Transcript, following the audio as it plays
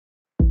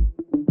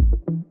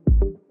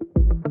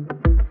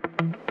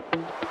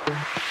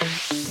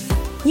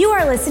You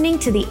are listening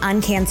to the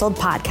Uncanceled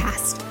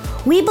Podcast.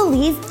 We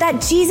believe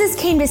that Jesus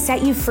came to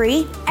set you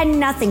free, and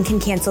nothing can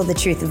cancel the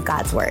truth of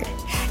God's Word.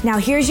 Now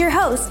here's your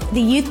host,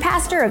 the youth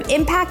pastor of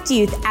Impact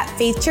Youth at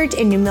Faith Church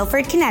in New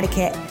Milford,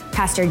 Connecticut,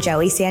 Pastor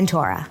Joey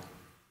Santora.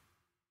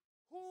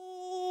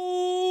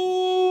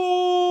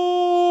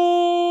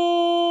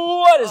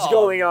 What is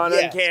going on,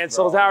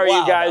 Uncanceled? How are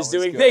you guys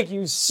doing? Thank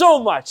you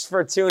so much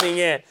for tuning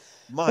in.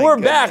 We're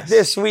back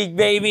this week,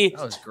 baby.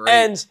 That was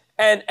great.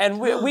 And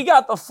we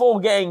got the full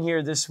gang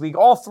here this week.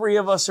 All three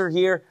of us are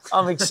here.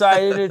 I'm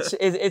excited.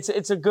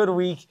 It's a good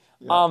week.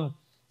 Yeah.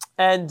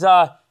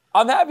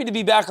 I'm happy to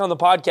be back on the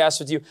podcast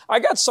with you. I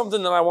got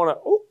something that I want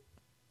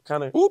to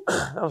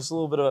that was a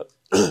little bit of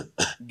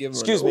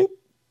excuse me.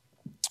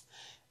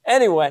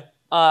 Anyway,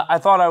 I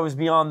thought I was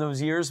beyond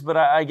those years, but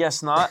I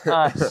guess not.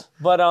 Oh,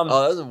 that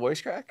was a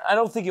voice crack? I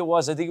don't think it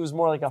was. I think it was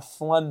more like a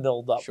phlegm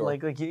buildup. Sure.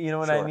 Like you know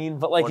what I mean?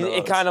 But like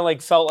it kind of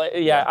like felt like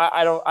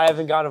I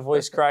haven't got a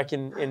voice crack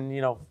in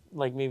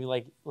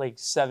maybe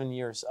 7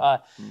 years.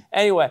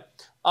 Anyway,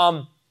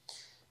 I'm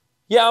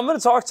going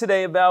to talk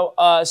today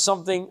about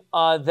something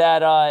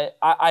that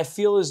I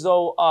feel as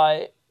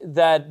though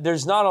that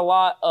there's not a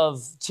lot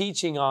of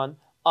teaching on.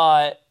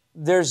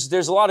 There's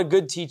a lot of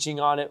good teaching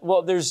on it.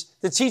 Well, there's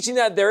the teaching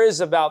that there is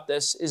about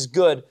this is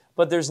good,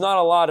 but there's not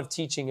a lot of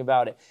teaching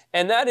about it.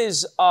 And that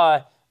is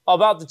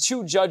about the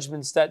two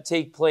judgments that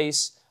take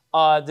place.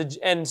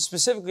 And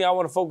specifically, I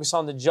want to focus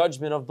on the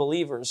judgment of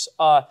believers.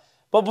 But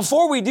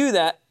before we do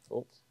that,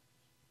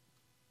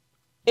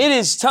 it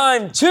is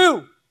time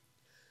to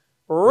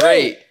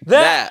rate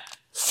that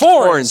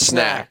foreign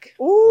snack.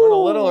 Ooh, you went a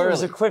little early. It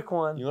was a quick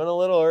one. You went a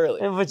little early.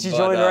 But you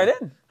joined right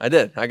in. I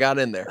did. I got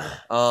in there.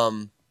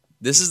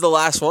 This is the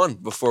last one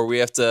before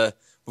we're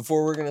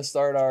gonna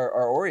start our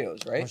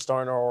Oreos, right? We're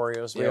starting our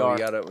Oreos. We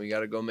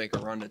gotta go make a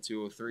run to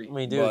 203.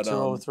 We do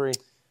 203. Is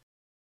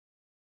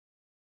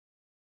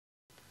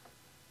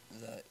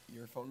that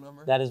your phone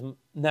number? That is.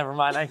 Never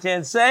mind. I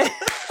can't say.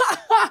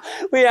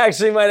 We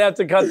actually might have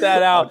to cut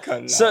that out.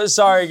 So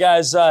sorry,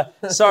 guys.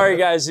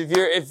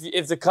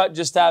 If the cut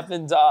just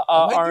happened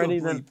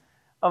already, then.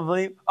 A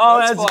bleep. Oh,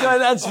 that's good.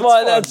 That's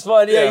fun. That's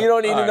fun. Yeah, you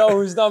don't need to know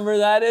whose number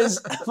that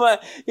is.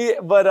 but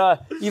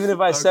even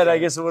if I said, I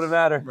guess it wouldn't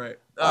matter. Right.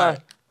 All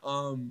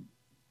right.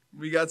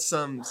 We got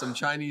some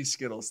Chinese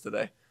Skittles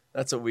today.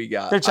 That's what we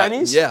got. They're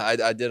Chinese?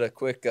 I did a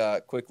quick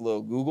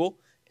little Google,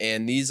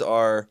 and these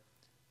are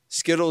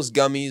Skittles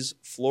gummies,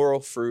 floral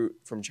fruit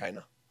from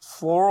China.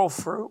 Floral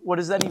fruit? What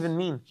does that even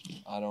mean?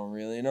 I don't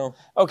really know.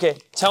 Okay,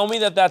 tell me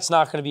that's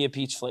not going to be a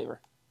peach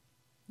flavor.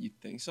 You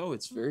think so?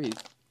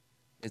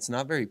 It's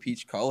not very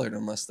peach colored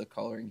unless the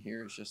coloring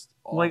here is just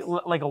off.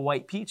 Like a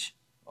white peach?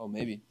 Oh,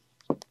 maybe.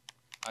 I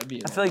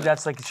feel like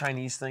that's like a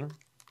Chinese thing.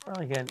 Or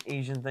like an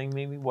Asian thing,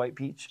 maybe. White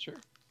peach. Sure.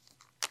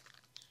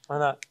 Why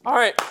not? All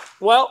right.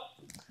 Well,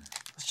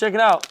 let's check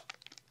it out.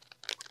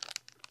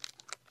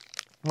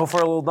 Go for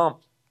a little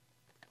dump.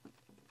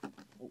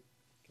 Oh,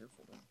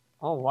 careful, man.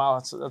 Oh, wow.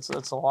 That's a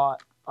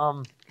lot.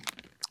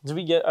 Did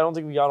we get... I don't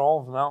think we got all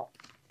of them out.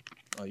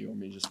 Oh, you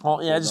want me to just...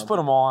 Well, yeah, just put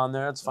them all on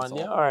there. That's fine.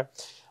 Yeah, all right.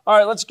 All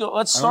right, let's go.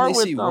 Let's start with... I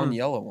only see one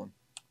yellow one.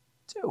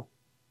 Two.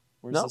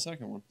 Where's the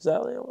second one? Is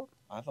that the yellow?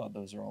 I thought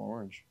those are all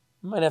orange.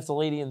 You might have the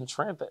Lady in the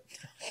Trampet.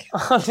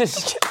 I'm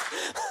just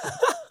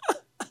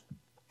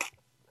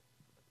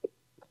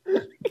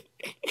kidding.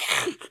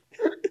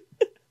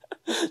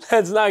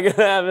 That's not going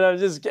to happen. I'm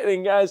just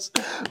kidding, guys.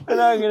 We're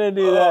not going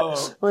to do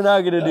that. We're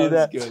not going to do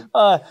that. Good.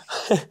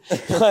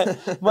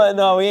 But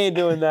no, we ain't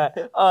doing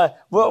that.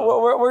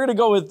 We're going to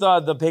go with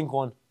the pink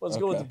one. Let's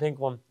go with the pink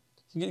one.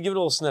 Give it a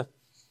little sniff.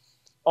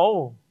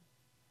 Oh,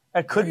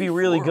 that could be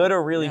really good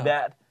or really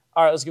bad.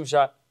 All right, let's give it a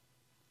shot.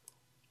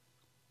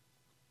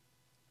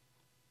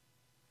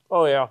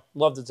 Oh, yeah.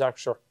 Love the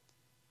texture.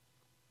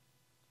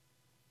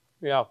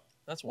 Yeah.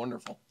 That's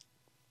wonderful.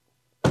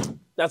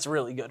 That's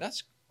really good.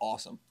 That's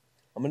awesome.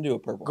 I'm going to do a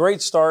purple.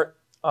 Great start.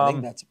 I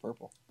think that's a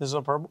purple. This is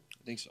a purple?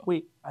 I think so.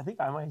 Wait, I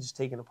think I might have just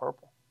taken a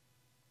purple.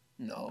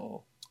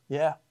 No.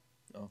 Yeah.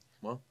 Oh,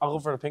 well. I'll go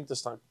for the pink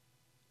this time.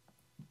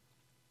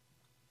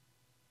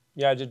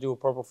 Yeah, I did do a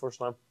purple first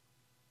time.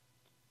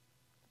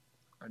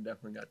 I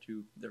definitely got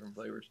two different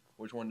flavors.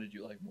 Which one did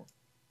you like more?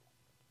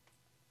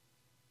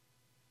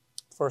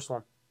 First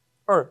one.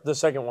 Or the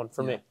second one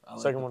for me. I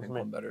like second the one pink for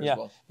me. one better yeah. as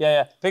well.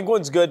 Yeah. Pink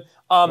one's good.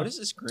 What is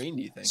this green,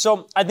 do you think?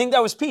 So I think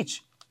that was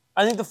peach.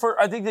 I think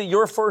that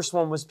your first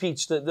one was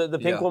peach. The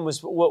pink one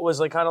was what was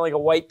like kind of like a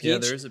white peach. Yeah,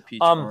 there is a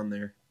peach on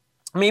there.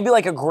 Maybe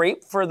like a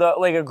grape for the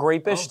like a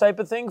grape-ish type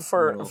of thing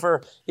for Little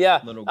grape.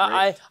 But it's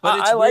I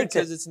weird liked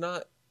because it. it's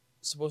not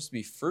supposed to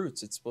be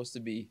fruits. It's supposed to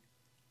be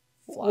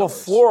flowers. Well,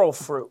 floral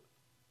fruit.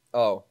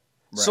 Oh,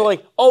 right. So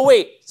like, oh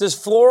wait, does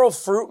floral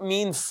fruit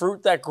mean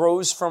fruit that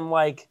grows from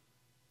like?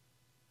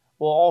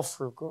 Well, all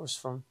fruit grows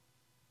from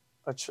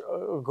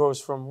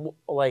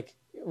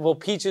Well,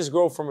 peaches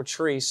grow from a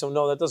tree, so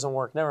no, that doesn't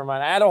work. Never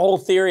mind. I had a whole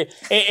theory.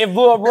 It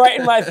blew up right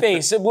in my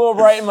face. I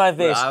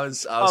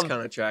was kind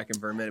of tracking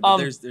for a minute, but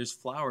there's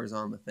flowers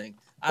on the thing.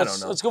 I don't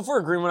know. Let's go for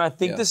a green one. I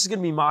think this is going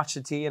to be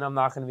matcha tea, and I'm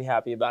not going to be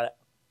happy about it.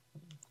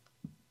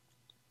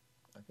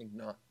 think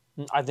not.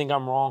 I think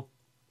I'm wrong,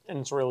 and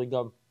it's really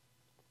good.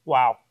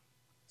 Wow.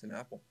 It's an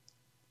apple.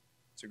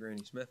 It's a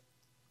Granny Smith.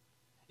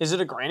 Is it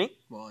a Granny?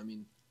 Well, I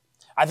mean,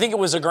 I think it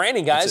was a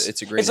Granny, guys.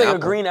 It's a green It's like apple.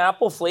 a green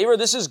apple flavor.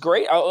 This is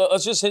great.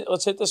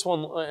 Let's hit this one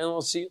and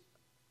we'll see.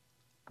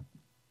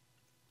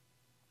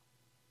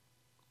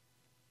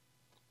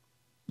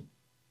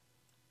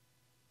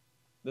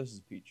 This is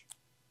peach.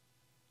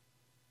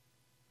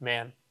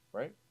 Man,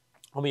 Right?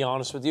 I'll be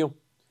honest with you.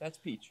 That's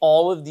peach.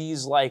 All of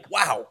these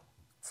Wow.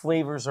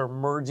 flavors are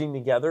merging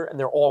together and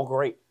they're all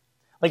great.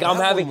 Like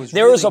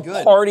There was a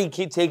party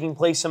taking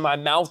place in my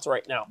mouth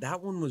right now.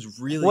 That one was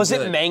really Was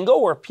good. it mango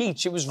or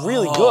peach? It was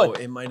really good.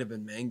 It might have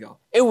been mango.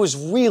 It was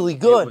really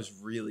good. It was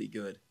really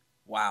good.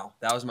 Wow.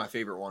 That was my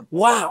favorite one.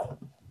 Wow.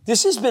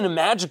 This has been a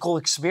magical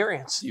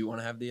experience. Do you want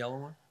to have the yellow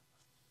one?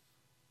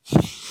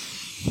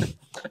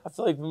 I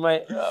feel like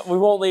we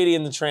won't Lady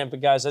in the Tramp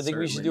it, guys. I think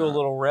we should do a Certainly not.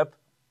 little rip.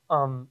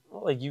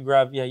 Like you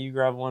grab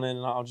one in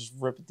and I'll just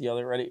rip it the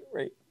other. Ready?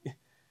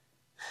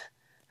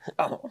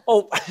 Oh.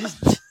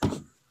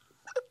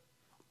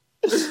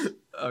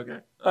 Okay.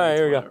 All right,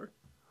 here we go.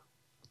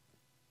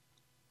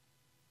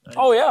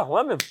 Oh yeah,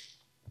 lemon.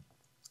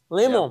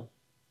 Yeah.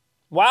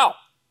 Wow. What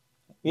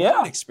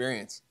Yeah. an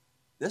experience.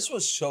 This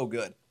was so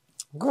good.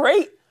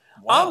 Great.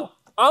 Wow.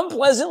 I'm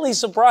pleasantly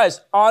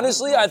surprised.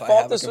 Honestly, I if I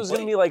thought have a this was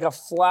going to complaint. be like a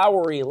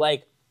flowery,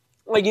 like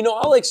you know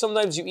how like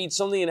sometimes you eat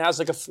something and it has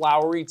like a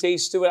flowery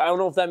taste to it. I don't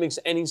know if that makes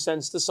any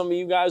sense to some of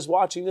you guys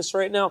watching this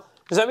right now.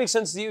 Does that make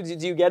sense to you?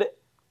 Do you get it?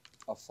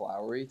 A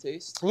flowery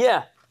taste?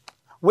 Yeah.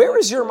 Where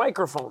is your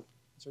microphone?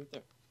 It's right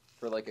there.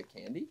 For like a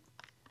candy?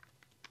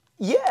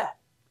 Yeah.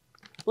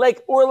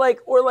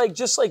 Or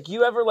just like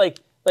you ever like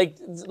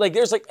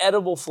there's like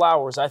edible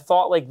flowers. I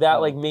thought like that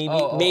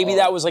maybe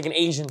that was like an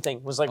Asian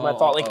thing. Was like my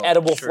thought like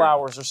edible sure.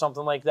 flowers or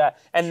something like that.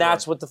 And Sure.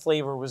 that's what the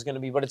flavor was going to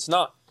be, but it's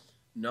not.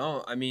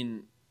 No, I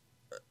mean,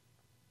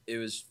 it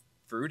was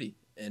fruity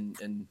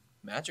and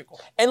magical.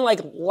 And like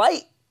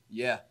light.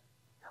 Yeah.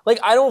 Like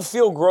I don't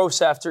feel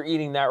gross after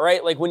eating that,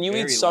 right? Like when you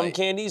Very eat some light.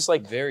 candies,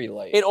 like Very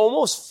light. it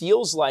almost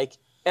feels like,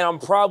 and I'm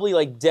probably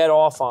like dead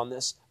off on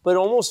this, but it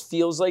almost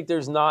feels like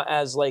there's not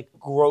as like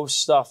gross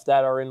stuff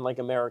that are in like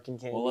American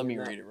candy. Well, let me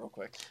read it real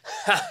quick.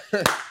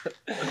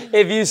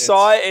 If you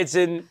saw it, it's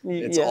in.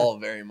 It's yeah. all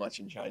very much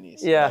in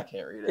Chinese. Yeah. I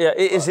can't read it. Yeah, but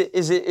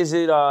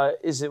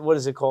is it what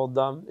is it called?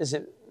 Is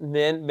it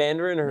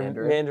Mandarin or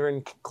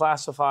Mandarin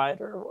classified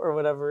or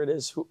whatever it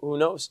is? Who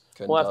knows?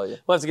 Couldn't tell you.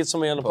 We'll have to get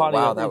somebody on the But potty.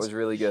 wow, that was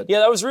really good. Yeah,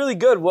 that was really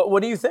good.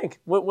 What do you think?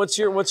 What's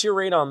your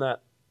rate on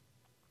that?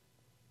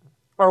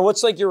 Or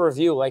what's like your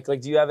review? Like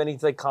do you have any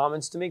like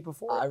comments to make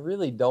before? I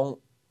really don't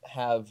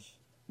have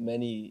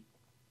many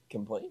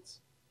complaints.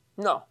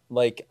 No.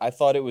 Like, I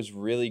thought it was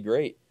really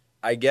great.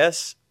 I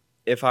guess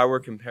if I were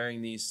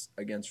comparing these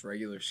against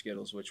regular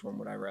Skittles, which one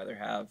would I rather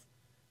have?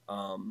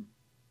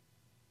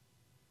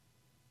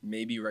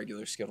 Maybe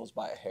regular Skittles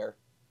by a hair.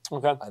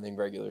 Okay. I think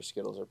regular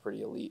Skittles are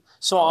pretty elite.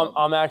 So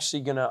I'm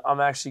actually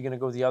gonna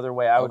go the other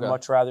way. I would Okay.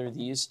 much rather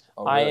these.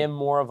 Oh, I really? am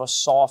more of a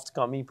soft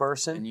gummy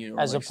person And you don't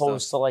as like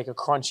opposed stuff to like a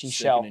crunchy Sticking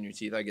shell. in your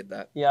teeth, I get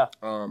that. Yeah.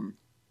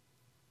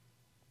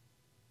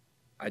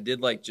 I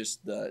did like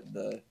just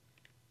the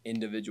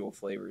individual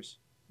flavors.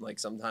 Like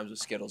sometimes with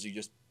Skittles, you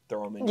just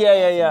throw them in your mouth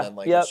Yeah. and then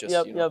like it's just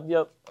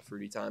Yep. a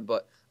fruity time.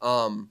 But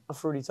A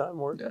fruity time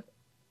word. Yeah.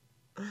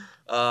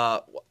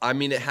 I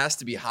mean, it has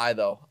to be high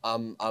though.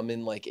 I'm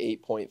in like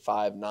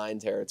 8.59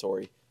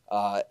 territory,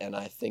 and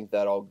I think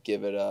that I'll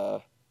give it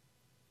an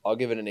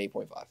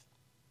 8.5.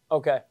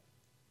 Okay.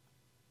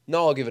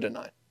 No, I'll give it a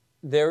 9.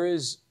 There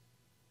is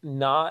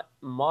not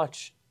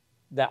much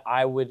that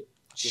I would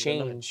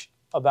change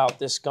about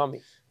this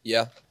gummy.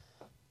 Yeah,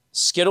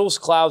 Skittles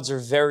clouds are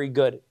very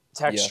good.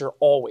 Texture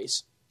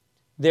always.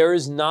 There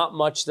is not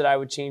much that I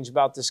would change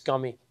about this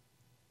gummy.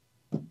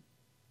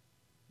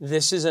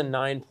 This is a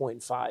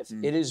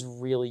 9.5. It is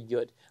really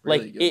good. Really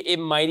like good. It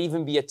might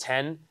even be a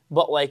 10,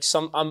 but like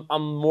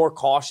I'm more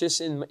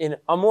cautious in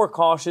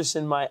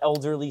my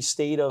elderly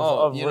state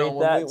of you know, rate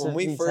that. when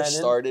we be first 10 in.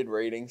 started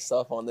rating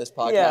stuff on this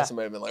podcast, Yeah. I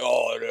might have been like,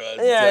 "Oh, it's a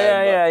 10,"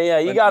 Yeah.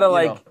 You but,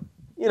 gotta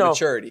you know,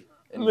 maturity,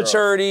 and growth.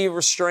 maturity,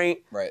 restraint.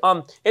 Right.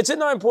 It's a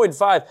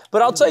 9.5.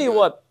 But I'll tell you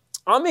what,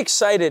 I'm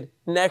excited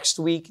next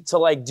week to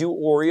like do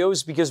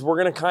Oreos because we're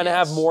gonna kind of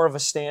have more of a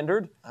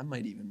standard. I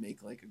might even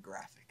make like a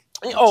graphic.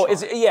 Oh,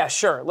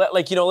 sure. Like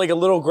like a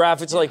little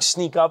graphic to like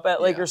sneak up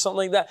at or something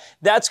like that.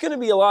 That's going to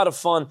be a lot of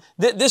fun.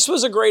 This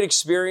was a great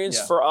experience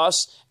for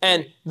us.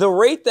 And the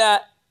rate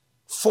that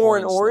for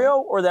an Oreo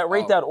or that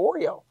rate that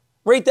Oreo.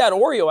 Rate that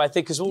Oreo, I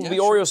think, because we'll be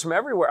Oreos from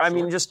everywhere. I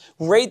mean, just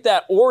rate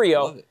that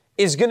Oreo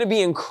is going to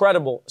be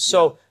incredible.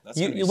 So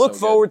you look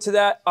forward to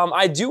that.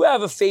 I do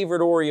have a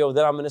favorite Oreo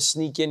that I'm going to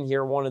sneak in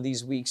here one of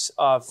these weeks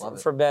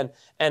for Ben.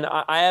 And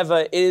I have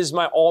it is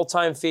my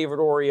all-time favorite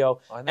Oreo.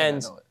 I think I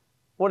know it.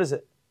 What is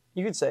it?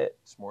 You could say it.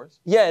 S'mores?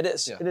 Yeah, it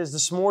is. Yeah. It is. The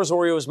s'mores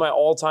Oreo is my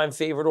all-time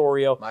favorite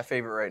Oreo. My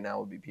favorite right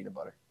now would be peanut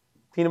butter.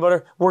 Peanut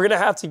butter. We're going to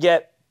have to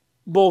get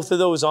both of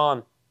those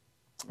on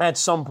at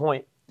some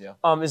point.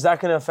 Yeah. Is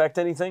that going to affect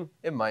anything?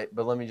 It might,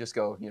 but let me just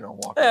go,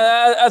 walk.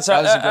 Yeah, that's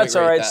all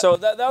right. That. So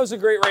that was a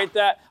great rate.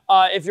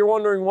 If you're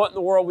wondering what in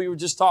the world we were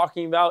just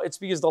talking about, it's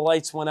because the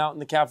lights went out in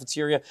the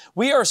cafeteria.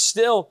 We are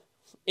still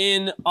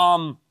in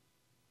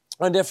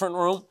a different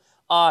room.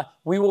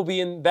 We will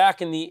be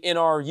back in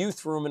our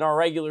youth room in our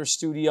regular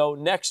studio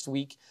next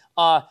week.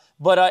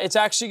 But it's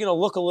actually going to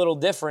look a little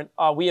different.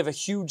 We have a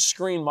huge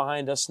screen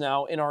behind us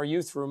now in our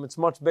youth room. It's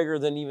much bigger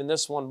than even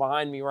this one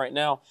behind me right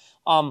now.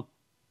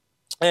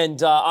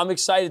 And I'm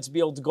excited to be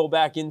able to go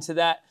back into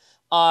that.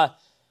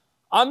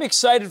 I'm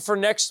excited for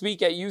next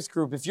week at youth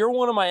group. If you're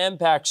one of my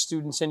Impact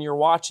students and you're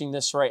watching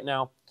this right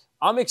now,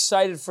 I'm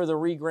excited for the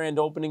re-grand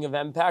opening of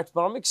Impact,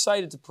 but I'm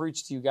excited to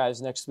preach to you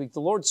guys next week. The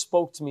Lord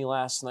spoke to me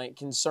last night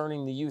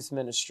concerning the youth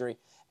ministry,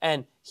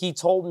 and He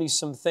told me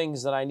some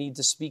things that I need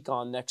to speak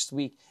on next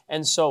week.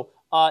 And so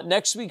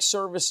next week's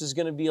service is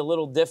going to be a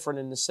little different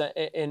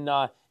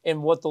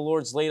in what the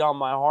Lord's laid on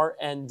my heart,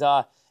 and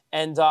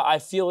I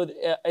feel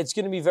it's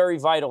going to be very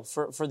vital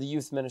for the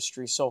youth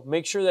ministry. So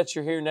make sure that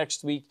you're here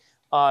next week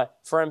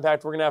for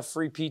Impact. We're going to have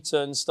free pizza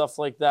and stuff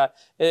like that.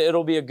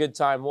 It'll be a good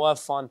time. We'll have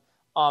fun.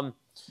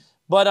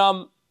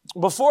 But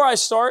before I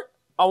start,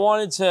 I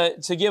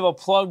wanted to give a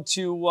plug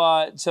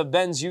to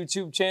Ben's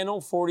YouTube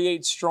channel,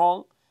 48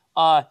 Strong.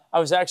 I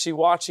was actually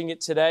watching it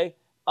today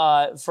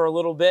for a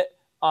little bit.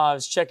 I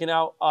was checking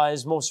out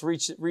his most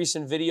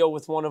recent video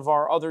with one of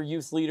our other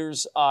youth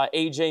leaders,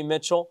 AJ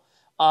Mitchell.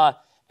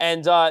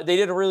 And they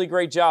did a really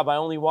great job. I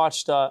only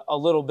watched a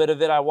little bit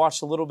of it. I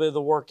watched a little bit of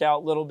the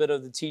workout, a little bit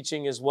of the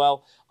teaching as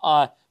well.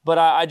 But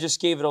I just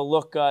gave it a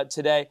look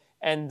today.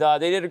 And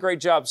they did a great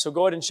job. So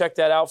go ahead and check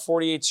that out,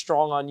 48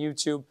 Strong on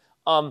YouTube.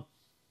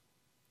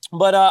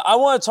 But I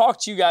want to talk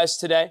to you guys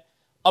today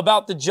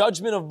about the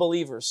judgment of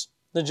believers.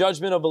 The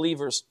judgment of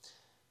believers.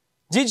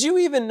 Did you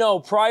even know,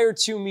 prior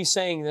to me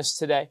saying this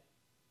today,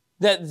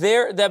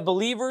 that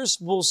believers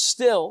will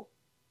still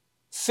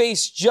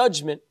face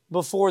judgment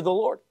before the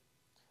Lord?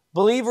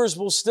 Believers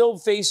will still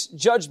face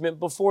judgment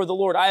before the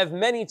Lord. I have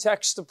many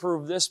texts to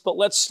prove this, but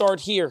let's start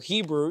here.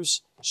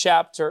 Hebrews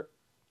chapter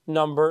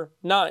number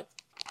 9.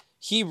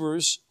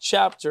 Hebrews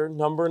chapter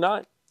number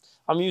 9.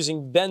 I'm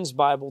using Ben's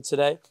Bible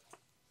today.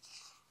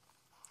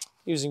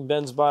 I'll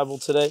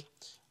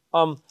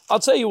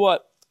tell you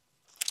what,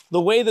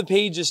 the way the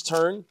pages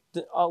turn,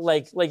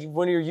 like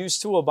when you're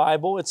used to a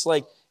Bible, it's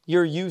like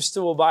you're used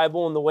to a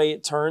Bible and the way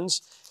it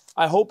turns.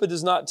 I hope it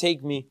does not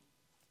take me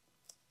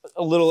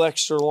a little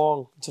extra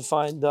long to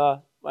find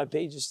my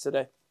pages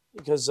today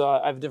because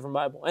I have a different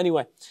Bible.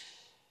 Anyway,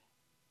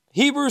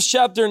 Hebrews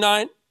chapter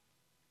 9,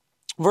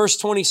 verse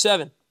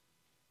 27.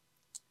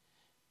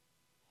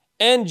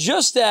 And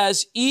just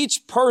as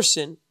each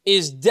person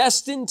is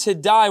destined to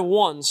die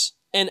once,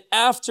 and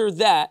after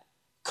that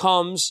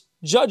comes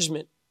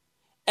judgment.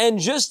 And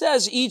just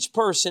as each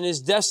person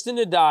is destined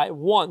to die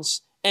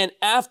once, and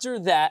after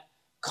that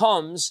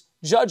comes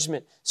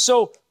judgment.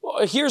 So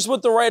here's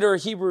what the writer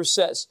of Hebrews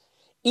says.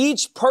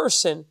 Each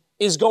person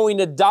is going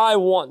to die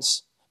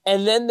once,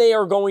 and then they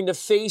are going to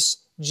face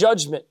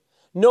judgment.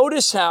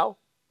 Notice how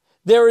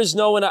there is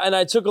no, and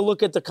I took a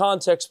look at the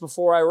context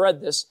before I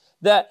read this,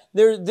 that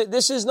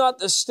this is not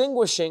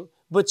distinguishing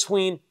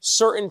between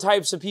certain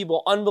types of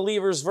people,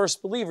 unbelievers versus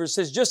believers. It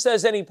says, just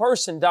as any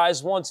person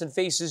dies once and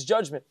faces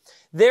judgment.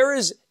 There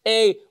is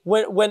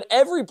when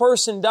every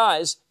person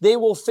dies, they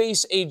will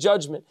face a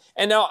judgment.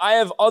 And now I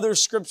have other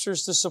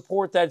scriptures to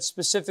support that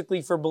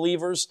specifically for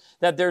believers,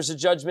 that there's a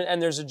judgment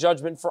and there's a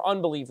judgment for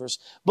unbelievers.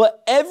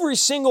 But every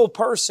single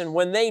person,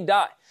 when they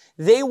die,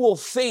 they will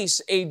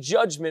face a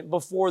judgment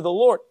before the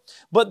Lord.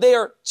 But they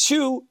are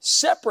two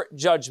separate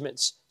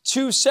judgments.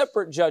 Two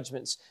separate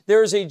judgments.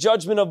 There is a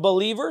judgment of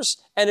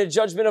believers and a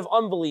judgment of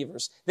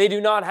unbelievers. They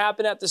do not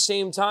happen at the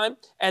same time,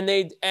 and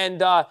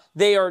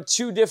they are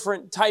two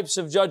different types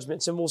of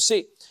judgments, and we'll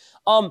see.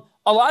 A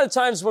lot of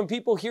times when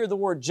people hear the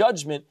word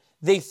judgment,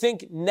 they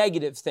think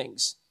negative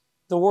things.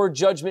 The word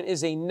judgment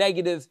is a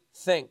negative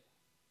thing.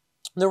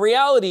 The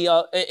reality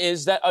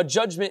is that a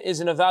judgment is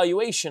an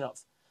evaluation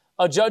of.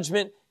 A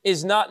judgment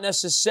is not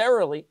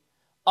necessarily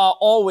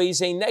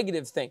always a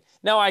negative thing.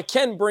 Now, I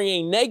can bring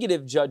a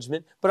negative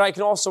judgment, but I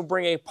can also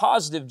bring a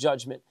positive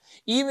judgment.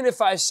 Even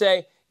if I'm at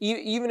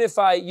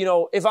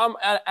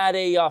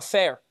a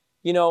fair,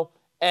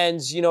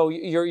 and,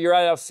 you're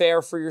at a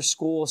fair for your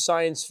school, a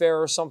science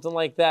fair or something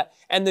like that,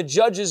 and the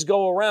judges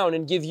go around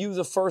and give you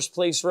the first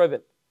place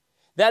ribbon.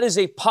 That is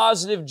a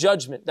positive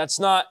judgment. That's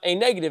not a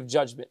negative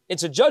judgment.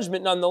 It's a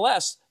judgment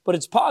nonetheless, but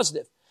it's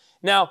positive.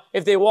 Now,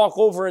 if they walk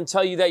over and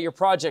tell you that your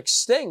project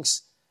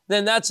stinks,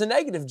 then that's a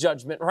negative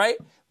judgment, right?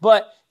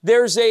 But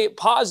there's a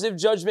positive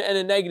judgment and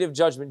a negative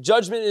judgment.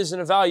 Judgment is an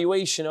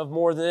evaluation of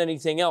more than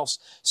anything else.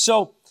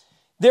 So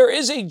there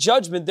is a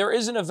judgment, there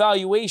is an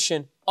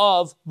evaluation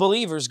of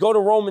believers. Go to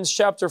Romans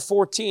chapter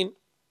 14.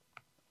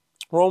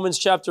 Romans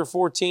chapter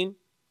 14.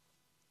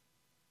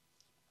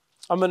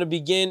 I'm going to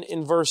begin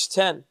in verse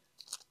 10.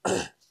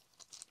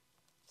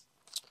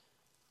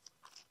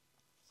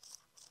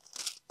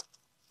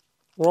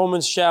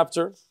 Romans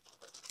chapter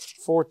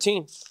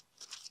 14.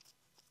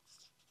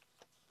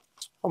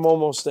 I'm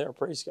almost there.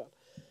 Praise God.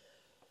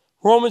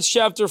 Romans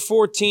chapter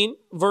 14,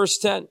 verse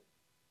 10.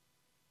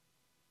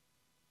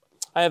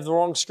 I have the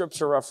wrong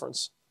scripture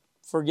reference.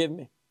 Forgive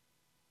me.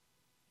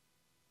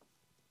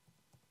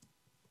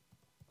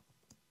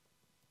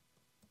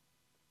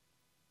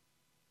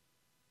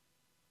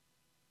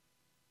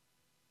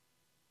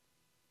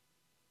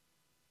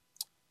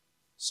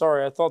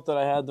 Sorry, I thought that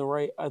I had the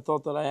right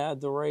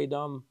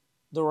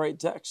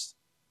text.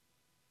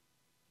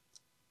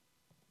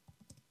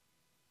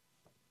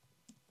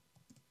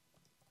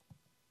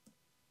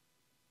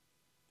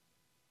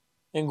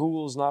 And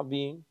Google's not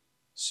being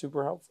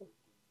super helpful.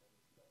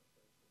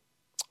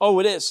 Oh,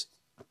 it is.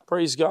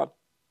 Praise God.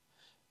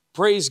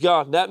 Praise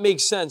God. That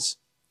makes sense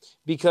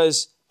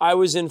because I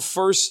was in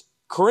 1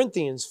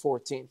 Corinthians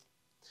 14.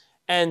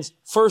 And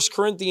 1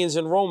 Corinthians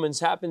and Romans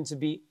happen to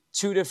be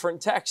two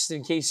different texts,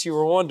 in case you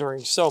were wondering.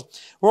 So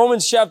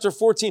Romans chapter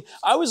 14,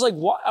 I was like,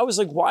 why are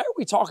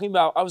we talking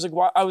about?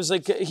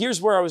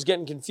 Here's where I was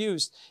getting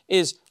confused,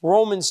 is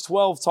Romans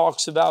 12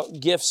 talks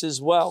about gifts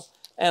as well.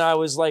 And I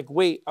was like,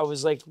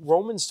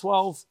 Romans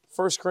 12,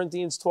 1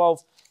 Corinthians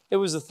 12, it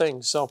was a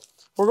thing. So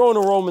we're going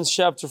to Romans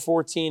chapter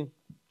 14,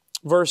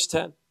 verse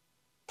 10.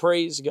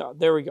 Praise God.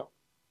 There we go.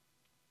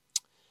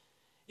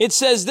 It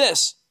says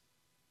this.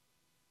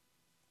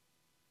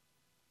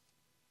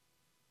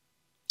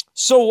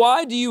 So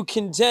why do you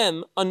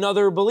condemn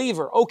another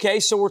believer? Okay,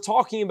 so we're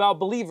talking about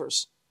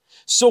believers.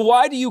 So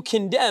why do you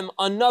condemn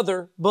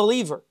another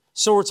believer?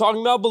 So we're talking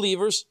about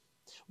believers.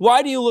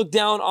 Why do you look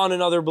down on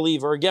another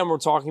believer? Again, we're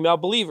talking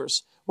about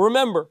believers.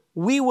 Remember,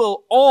 we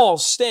will all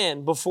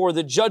stand before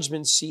the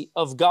judgment seat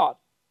of God.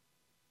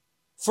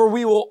 For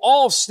we will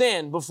all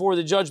stand before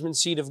the judgment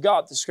seat of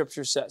God, the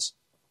scripture says.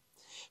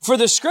 For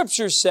the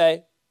scriptures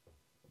say,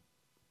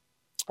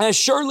 as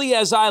surely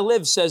as I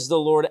live, says the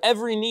Lord,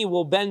 every knee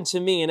will bend to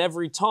me and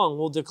every tongue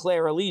will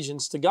declare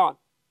allegiance to God.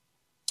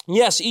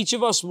 Yes, each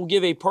of us will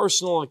give a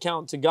personal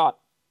account to God.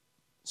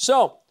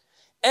 So,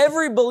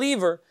 every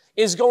believer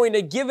is going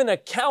to give an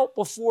account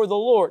before the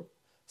Lord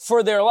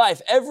for their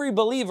life. Every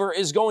believer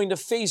is going to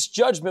face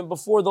judgment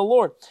before the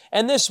Lord.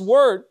 And this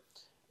word,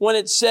 when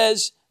it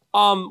says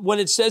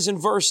in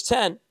verse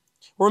 10,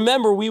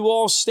 remember, we will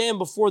all stand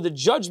before the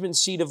judgment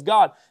seat of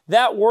God.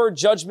 That word,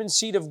 judgment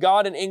seat of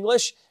God in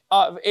English,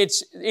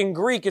 it's in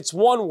Greek, it's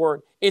one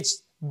word.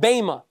 It's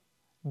bema.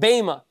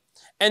 Bema.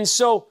 And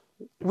so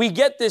we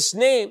get this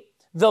name,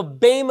 the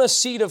bema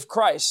seat of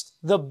Christ.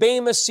 The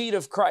bema seat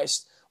of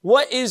Christ.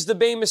 What is the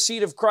bema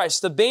seat of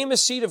Christ? The bema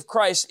seat of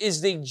Christ is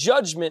the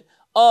judgment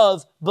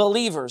of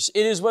believers.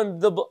 It is when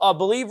the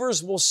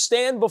believers will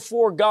stand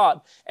before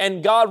God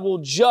and God will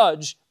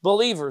judge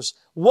believers.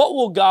 What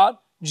will God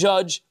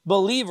judge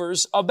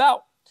believers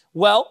about?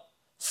 Well,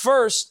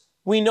 first,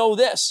 we know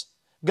this.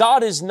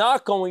 God is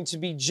not going to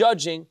be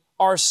judging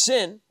our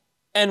sin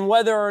and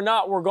whether or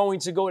not we're going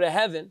to go to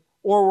heaven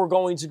or we're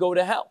going to go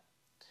to hell.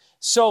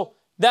 So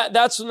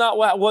that's not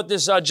what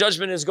this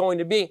judgment is going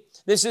to be.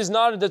 This is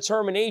not a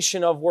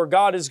determination of where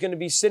God is going to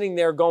be sitting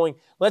there going,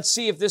 let's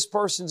see if this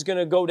person's going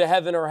to go to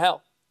heaven or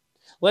hell.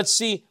 Let's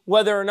see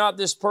whether or not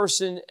this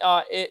person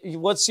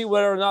is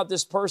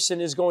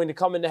going to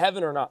come into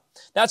heaven or not.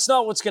 That's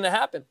not what's going to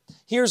happen.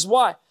 Here's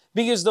why.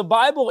 Because the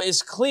Bible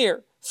is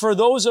clear for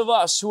those of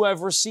us who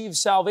have received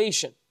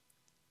salvation.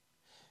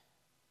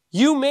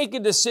 You make a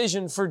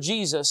decision for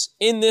Jesus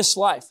in this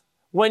life.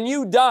 When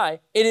you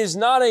die, it is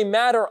not a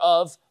matter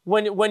of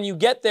when you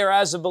get there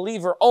as a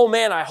believer, oh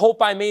man, I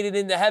hope I made it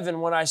into heaven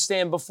when I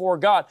stand before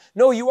God.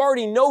 No, you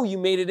already know you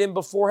made it in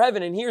before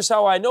heaven. And here's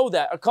how I know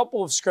that. A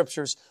couple of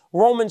scriptures.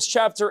 Romans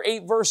chapter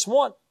 8, verse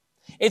 1.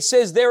 It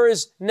says, there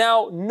is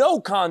now no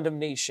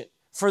condemnation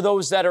for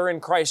those that are in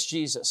Christ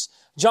Jesus.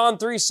 John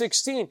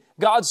 3:16,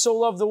 God so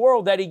loved the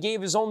world that he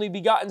gave his only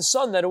begotten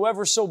son, that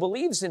whoever so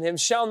believes in him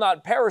shall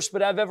not perish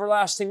but have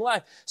everlasting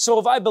life. So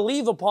if I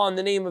believe upon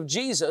the name of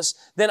Jesus,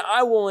 then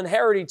I will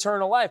inherit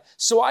eternal life.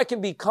 So I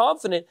can be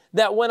confident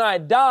that when I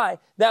die,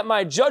 that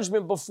my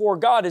judgment before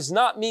God is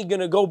not me going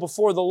to go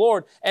before the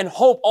Lord and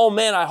hope, oh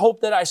man, I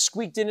hope that I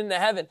squeaked it into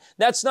heaven.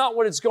 That's not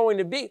what it's going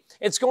to be.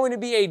 It's going to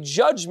be a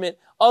judgment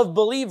of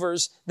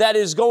believers that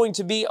is going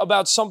to be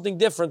about something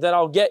different that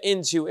I'll get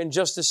into in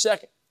just a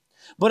second.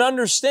 But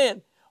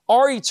understand,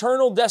 our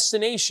eternal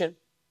destination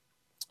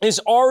is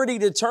already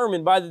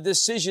determined by the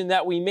decision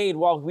that we made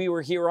while we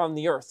were here on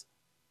the earth.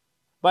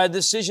 By a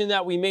decision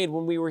that we made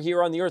when we were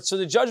here on the earth. So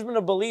the judgment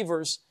of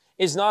believers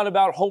is not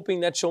about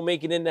hoping that you'll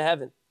make it into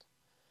heaven.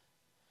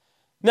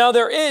 Now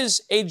there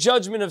is a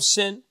judgment of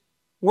sin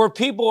where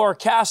people are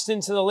cast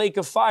into the lake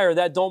of fire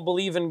that don't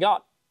believe in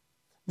God.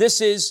 This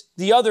is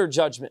the other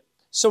judgment.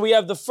 So we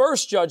have the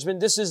first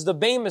judgment. This is the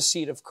bema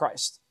seat of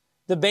Christ.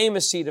 The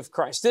bema seat of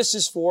Christ. This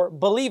is for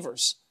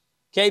believers.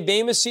 Okay,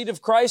 bema seat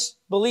of Christ,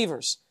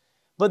 believers.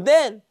 But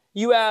then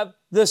you have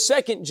the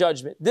second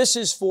judgment. This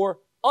is for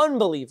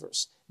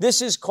unbelievers.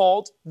 This is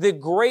called the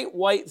Great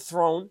White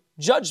Throne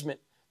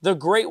Judgment. The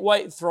Great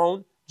White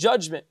Throne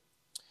Judgment.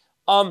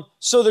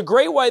 So the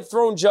Great White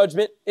Throne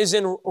Judgment is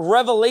in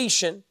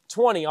Revelation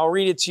 20. I'll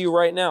read it to you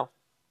right now.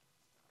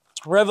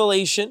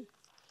 Revelation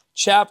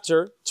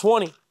chapter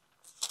 20.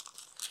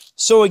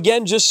 So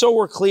again, just so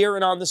we're clear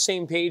and on the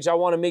same page, I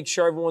want to make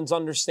sure everyone's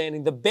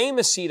understanding. The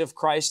Bema seat of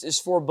Christ is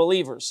for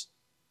believers.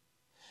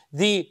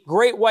 The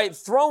great white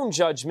throne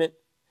judgment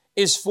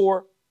is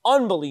for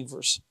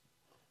unbelievers.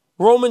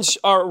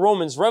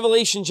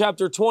 Revelation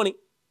chapter 20,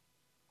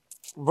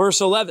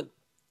 verse 11.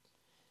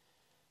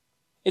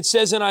 It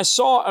says, "And I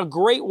saw a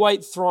great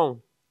white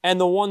throne and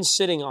the one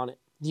sitting on it.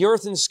 The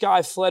earth and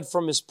sky fled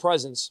from his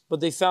presence, but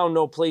they found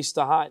no place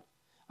to hide.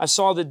 I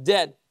saw the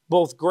dead,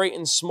 both great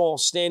and small,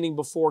 standing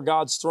before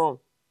God's throne."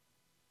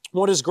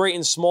 What does great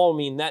and small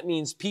mean? That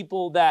means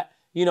people that,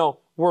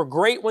 were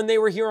great when they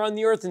were here on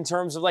the earth in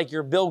terms of like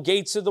your Bill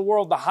Gates of the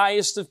world, the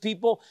highest of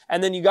people.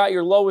 And then you got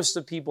your lowest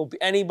of people.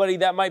 Anybody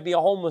that might be a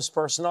homeless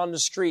person on the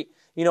street,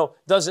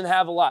 doesn't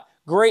have a lot.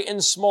 Great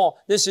and small.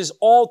 This is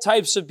all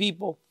types of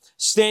people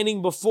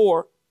standing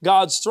before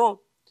God's throne.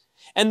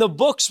 And the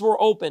books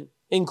were open,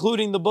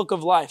 including the book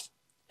of life.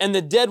 And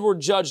the dead were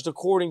judged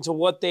according to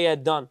what they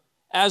had done,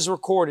 as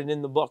recorded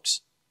in the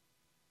books.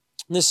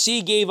 The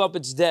sea gave up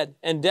its dead,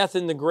 and death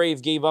and the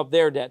grave gave up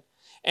their dead.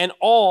 And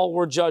all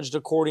were judged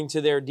according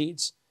to their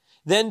deeds.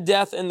 Then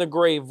death and the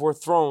grave were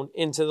thrown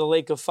into the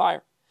lake of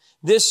fire.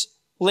 This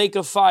lake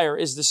of fire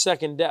is the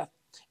second death.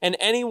 And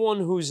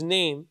anyone whose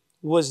name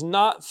was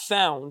not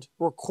found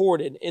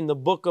recorded in the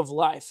book of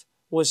life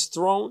was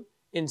thrown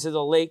into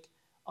the lake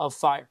of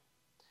fire.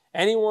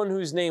 Anyone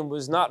whose name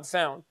was not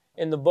found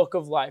in the book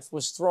of life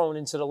was thrown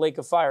into the lake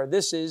of fire.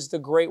 This is the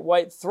great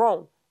white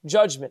throne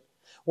judgment,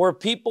 where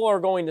people are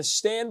going to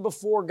stand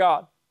before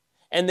God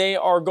and they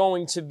are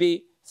going to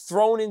be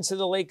thrown into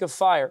the lake of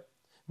fire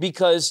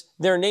because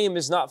their name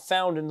is not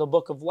found in the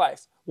book of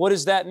life. What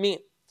does that mean?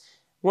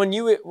 When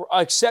you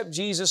accept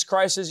Jesus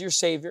Christ as your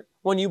Savior,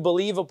 when you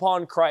believe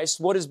upon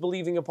Christ, what is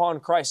believing upon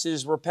Christ? It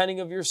is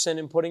repenting of your sin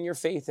and putting your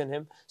faith in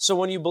Him. So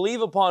when you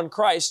believe upon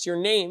Christ, your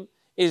name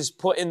is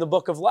put in the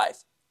book of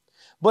life.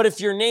 But if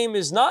your name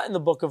is not in the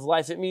book of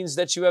life, it means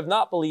that you have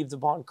not believed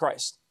upon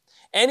Christ.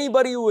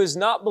 Anybody who has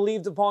not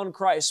believed upon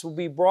Christ will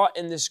be brought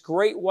in this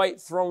great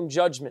white throne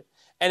judgment.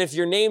 And if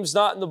your name's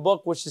not in the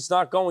book, which it's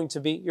not going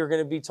to be, you're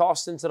going to be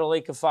tossed into the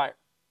lake of fire.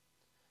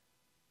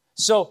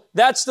 So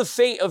that's the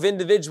fate of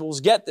individuals.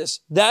 Get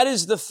this. That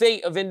is the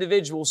fate of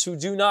individuals who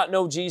do not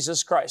know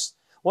Jesus Christ.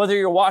 Whether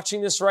you're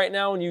watching this right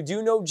now and you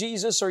do know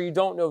Jesus or you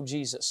don't know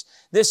Jesus.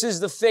 This is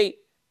the fate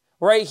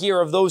right here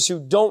of those who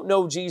don't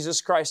know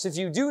Jesus Christ. If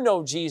you do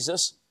know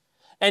Jesus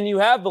and you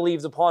have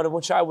believed upon Him,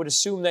 which I would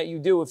assume that you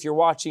do if you're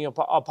watching a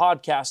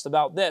podcast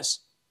about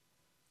this,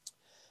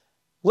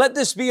 let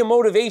this be a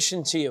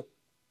motivation to you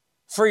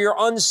for your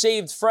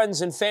unsaved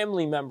friends and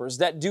family members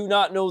that do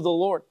not know the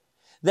Lord.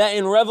 That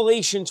in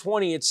Revelation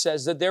 20, it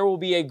says that there will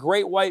be a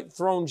great white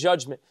throne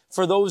judgment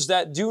for those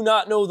that do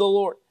not know the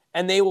Lord,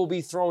 and they will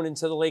be thrown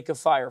into the lake of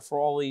fire for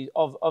all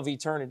of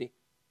eternity.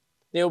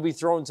 They will be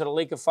thrown into the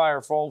lake of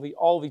fire for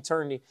all of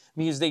eternity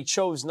because they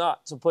chose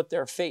not to put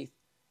their faith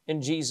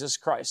in Jesus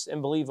Christ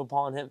and believe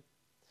upon Him.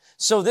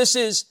 So this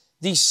is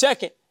the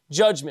second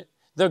judgment,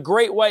 the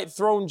great white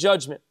throne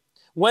judgment.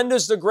 When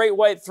does the great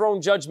white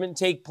throne judgment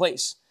take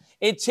place?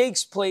 It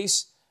takes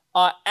place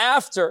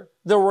after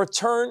the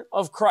return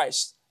of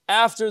Christ.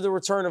 After the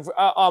return of,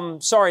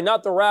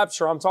 not the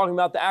rapture. I'm talking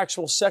about the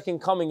actual second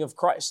coming of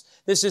Christ.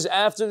 This is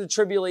after the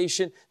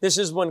tribulation. This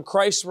is when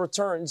Christ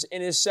returns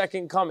in His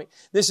second coming.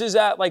 This is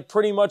at like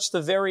pretty much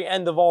the very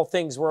end of all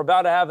things. We're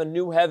about to have a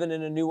new heaven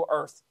and a new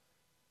earth.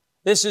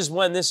 This is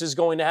when this is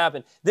going to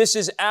happen. This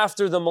is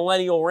after the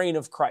millennial reign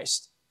of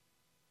Christ.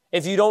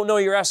 If you don't know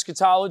your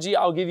eschatology,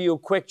 I'll give you a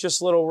quick, just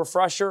little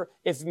refresher.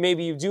 If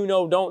maybe you do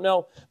know, don't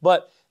know.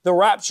 But the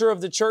rapture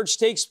of the church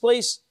takes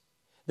place,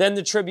 then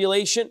the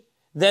tribulation,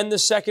 then the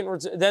second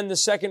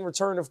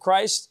return of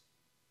Christ.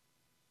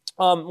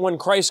 When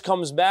Christ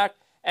comes back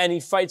and He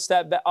fights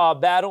that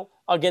battle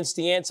against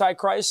the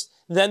Antichrist,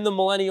 then the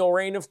millennial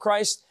reign of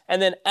Christ,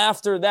 and then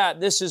after that,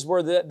 this is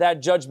where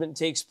that judgment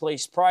takes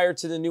place prior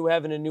to the new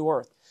heaven and new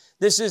earth.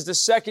 This is the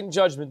second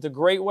judgment, the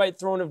great white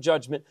throne of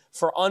judgment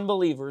for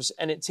unbelievers,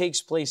 and it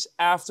takes place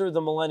after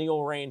the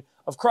millennial reign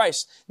of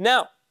Christ.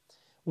 Now,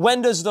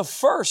 when does the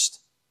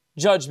first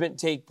judgment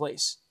take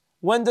place?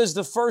 When does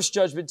the first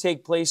judgment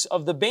take place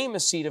of the Bema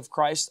seat of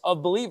Christ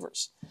of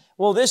believers?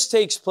 Well, this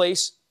takes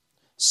place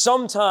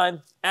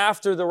sometime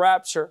after the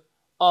rapture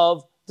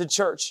of the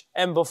church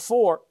and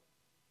before.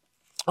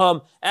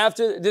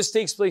 This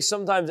takes place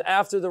sometimes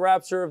after the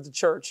rapture of the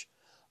church.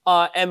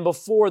 And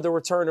before the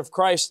return of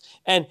Christ.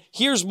 And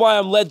here's why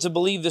I'm led to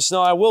believe this.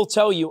 Now, I will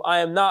tell you,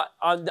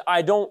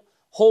 I don't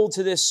hold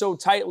to this so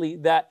tightly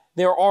that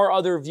there are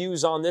other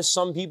views on this.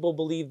 Some people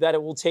believe that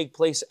it will take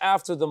place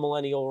after the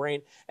millennial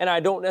reign, and I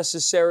don't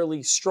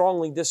necessarily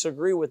strongly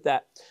disagree with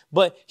that.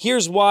 But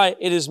here's why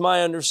it is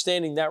my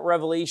understanding that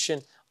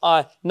Revelation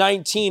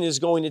 19 is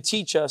going to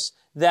teach us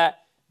that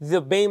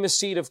the Bema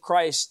seat of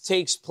Christ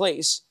takes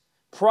place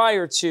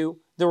prior to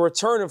the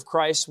return of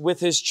Christ with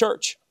His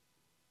church.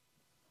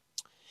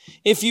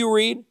 If you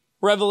read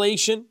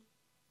Revelation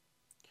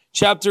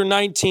chapter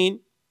 19,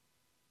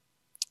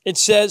 it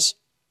says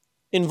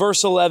in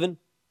verse 11,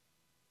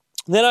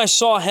 Then I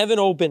saw heaven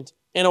opened,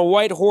 and a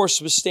white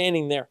horse was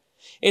standing there.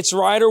 Its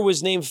rider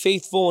was named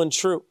Faithful and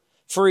True,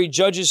 for he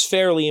judges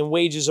fairly and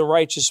wages a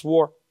righteous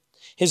war.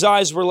 His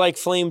eyes were like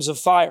flames of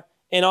fire,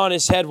 and on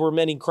his head were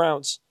many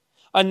crowns.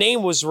 A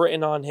name was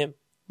written on him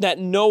that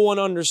no one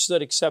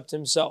understood except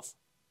himself.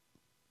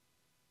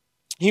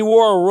 He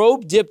wore a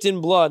robe dipped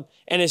in blood,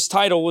 and his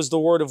title was the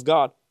Word of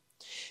God.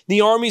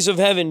 The armies of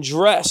heaven,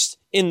 dressed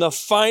in the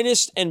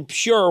finest and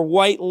pure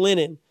white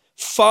linen,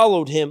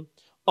 followed him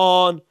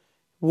on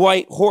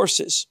white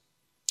horses.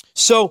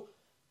 So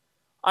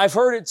I've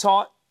heard it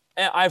taught,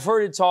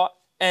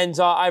 and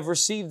I've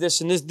received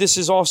this, and this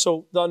is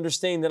also the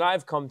understanding that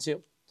I've come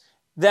to,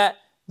 that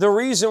the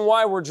reason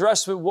why we're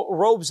dressed with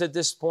robes at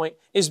this point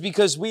is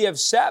because we have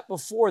sat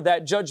before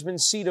that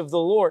judgment seat of the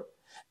Lord.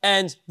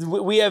 And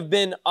we have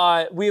been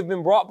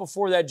brought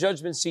before that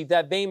judgment seat,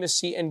 that Bema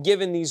seat, and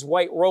given these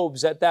white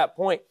robes at that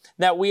point,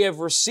 that we have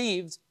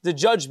received the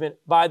judgment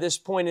by this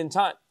point in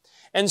time.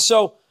 And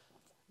so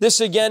this,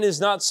 again, is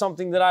not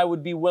something that I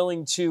would be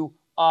willing to,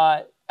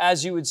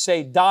 as you would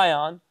say, die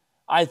on.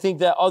 I think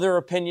that other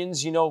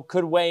opinions,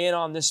 could weigh in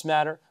on this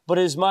matter, but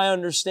it is my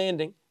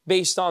understanding,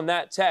 based on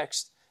that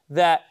text,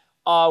 that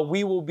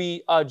we will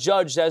be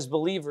judged as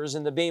believers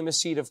in the Bema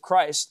seat of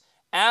Christ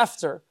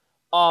after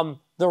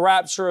the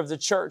rapture of the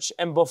church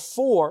and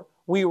before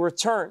we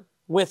return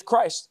with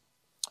Christ.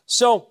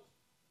 So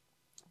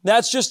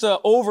that's just an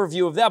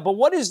overview of that. But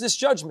what is this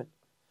judgment?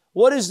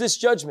 What is this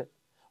judgment?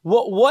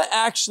 What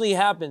actually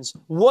happens?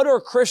 What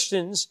are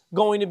Christians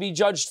going to be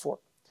judged for?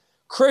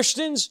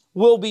 Christians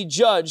will be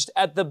judged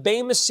at the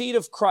Bema seat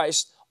of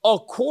Christ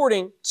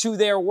according to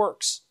their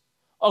works.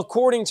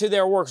 According to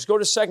their works. Go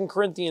to 2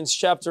 Corinthians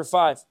chapter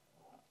 5.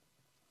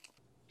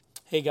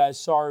 Hey guys,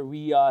 sorry,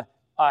 we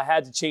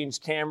had to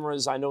change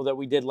cameras. I know that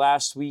we did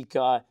last week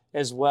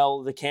as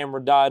well. The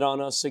camera died on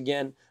us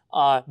again.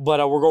 But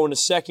we're going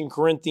to 2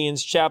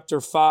 Corinthians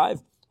chapter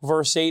 5,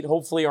 verse 8.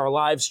 Hopefully our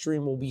live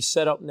stream will be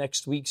set up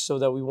next week so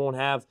that we won't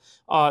have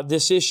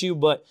this issue.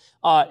 But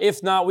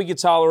if not, we could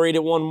tolerate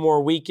it one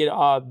more week.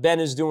 Ben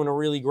is doing a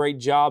really great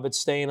job at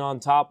staying on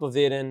top of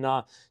it and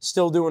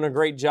still doing a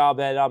great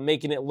job at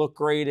making it look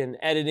great and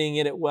editing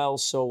it well.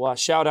 So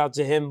shout out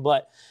to him.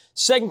 But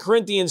 2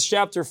 Corinthians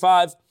chapter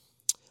 5,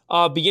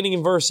 beginning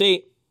in verse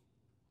 8,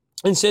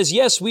 and says,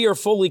 yes, we are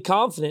fully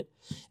confident,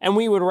 and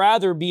we would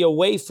rather be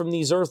away from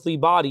these earthly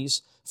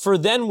bodies, for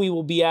then we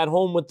will be at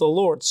home with the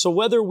Lord. So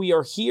whether we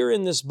are here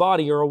in this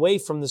body or away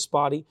from this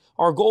body,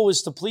 our goal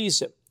is to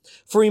please him.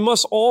 For we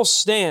must all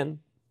stand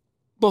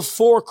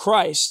before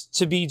Christ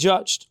to be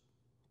judged.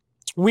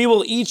 We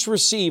will each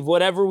receive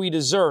whatever we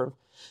deserve,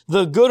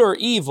 the good or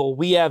evil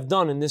we have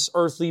done in this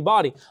earthly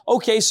body.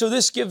 Okay, so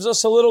this gives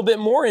us a little bit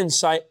more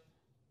insight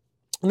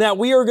that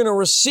we are going to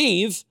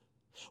receive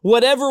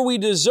whatever we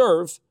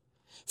deserve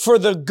for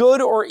the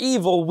good or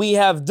evil we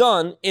have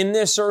done in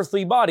this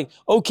earthly body.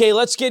 Okay,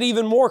 let's get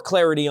even more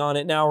clarity on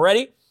it now.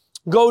 Ready?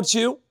 Go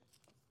to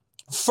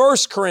 1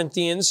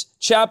 Corinthians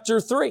chapter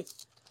 3.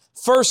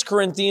 1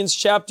 Corinthians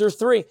chapter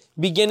 3,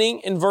 beginning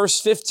in verse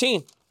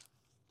 15.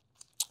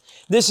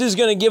 This is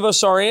going to give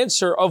us our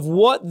answer of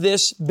what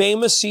this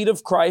Bema seat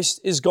of Christ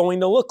is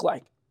going to look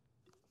like.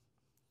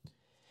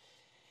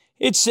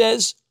 It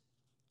says,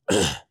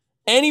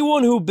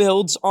 anyone who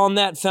builds on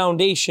that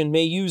foundation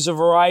may use a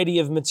variety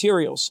of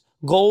materials,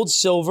 gold,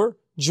 silver,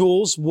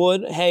 jewels,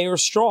 wood, hay, or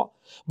straw.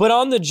 But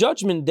on the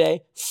judgment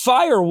day,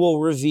 fire will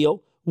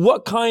reveal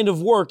what kind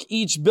of work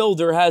each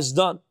builder has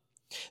done.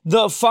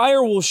 The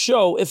fire will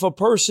show if a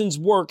person's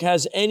work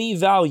has any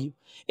value.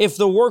 If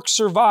the work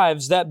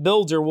survives, that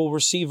builder will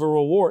receive a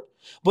reward.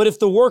 But if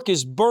the work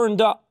is burned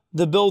up,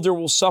 the builder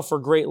will suffer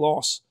great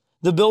loss.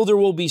 The builder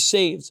will be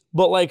saved,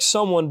 but like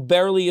someone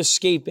barely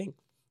escaping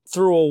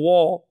through a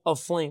wall of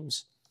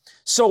flames.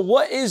 So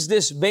what is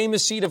this Bema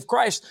seat of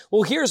Christ?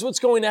 Well, here's what's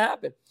going to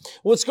happen.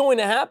 What's going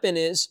to happen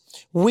is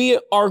we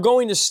are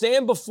going to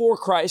stand before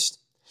Christ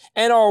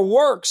and our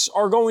works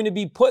are going to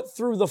be put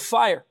through the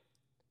fire.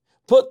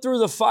 Put through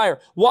the fire.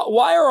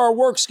 Why are our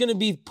works going to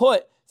be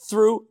put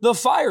through the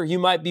fire, you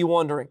might be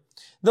wondering?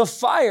 The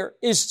fire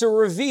is to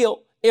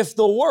reveal if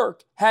the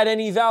work had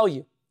any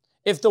value.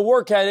 If the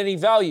work had any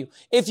value.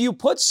 If you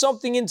put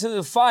something into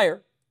the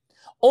fire,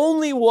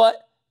 only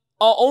what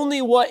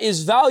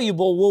is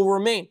valuable will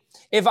remain.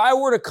 If I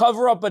were to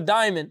cover up a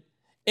diamond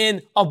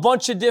in a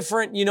bunch of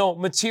different,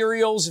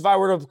 materials, if I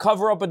were to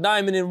cover up a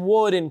diamond in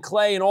wood and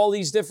clay and all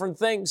these different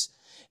things,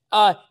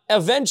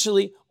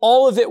 eventually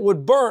all of it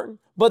would burn,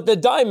 but the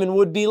diamond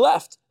would be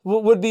left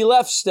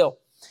still.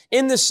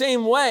 In the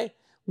same way,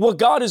 what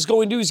God is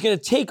going to do, he's going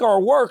to take our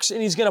works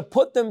and he's going to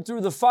put them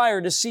through the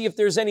fire to see if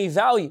there's any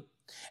value.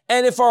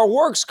 And if our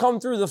works come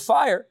through the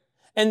fire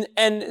and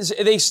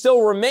they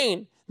still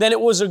remain, then it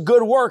was a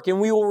good work and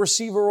we will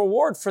receive a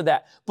reward for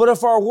that. But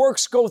if our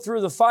works go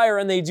through the fire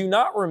and they do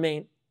not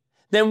remain,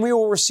 then we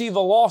will receive a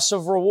loss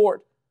of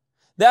reward.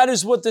 That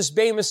is what this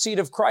Bema seat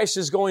of Christ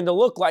is going to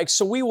look like.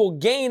 So we will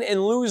gain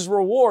and lose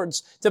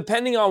rewards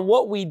depending on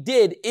what we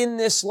did in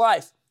this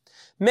life.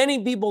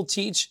 Many people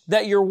teach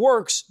that your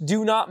works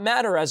do not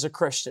matter as a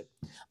Christian.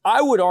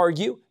 I would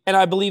argue, and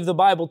I believe the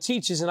Bible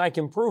teaches, and I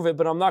can prove it,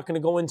 but I'm not going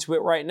to go into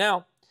it right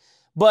now.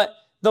 But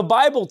the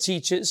Bible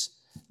teaches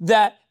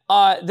that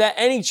that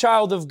any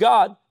child of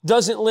God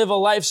doesn't live a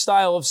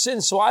lifestyle of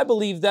sin. So I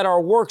believe that our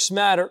works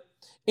matter,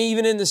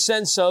 even in the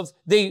sense of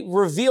they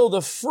reveal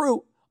the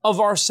fruit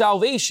of our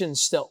salvation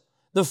still.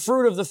 The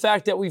fruit of the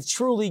fact that we've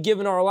truly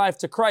given our life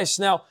to Christ.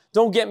 Now,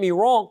 don't get me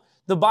wrong.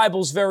 The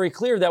Bible's very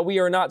clear that we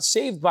are not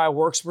saved by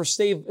works. We're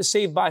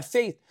saved by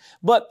faith.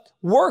 But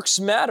works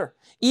matter.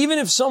 Even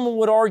if someone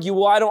would argue,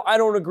 well, I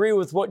don't agree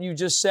with what you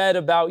just said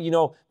about,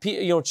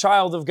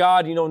 child of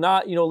God,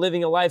 not,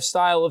 living a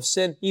lifestyle of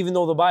sin, even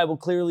though the Bible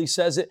clearly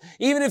says it.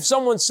 Even if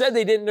someone said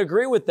they didn't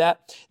agree with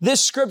that,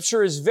 this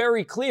scripture is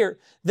very clear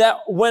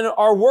that when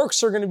our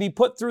works are going to be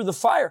put through the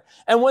fire,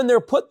 and when they're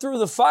put through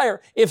the fire,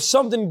 if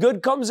something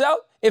good comes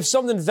out, if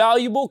something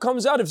valuable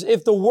comes out,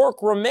 if the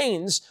work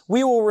remains,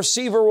 we will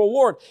receive a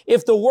reward.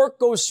 If the work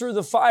goes through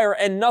the fire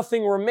and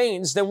nothing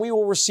remains, then we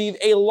will receive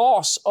a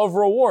loss of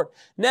reward.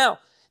 Now,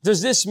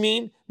 does this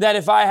mean that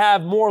if I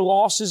have more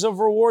losses of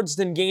rewards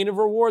than gain of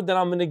reward, then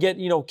I'm going to get,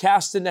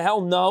 cast into hell?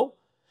 No.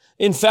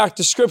 In fact,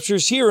 the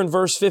scripture's here in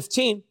verse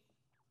 15.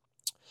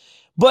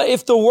 But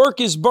if the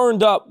work is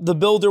burned up, the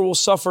builder will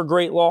suffer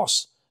great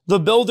loss. The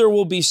builder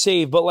will be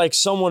saved, but like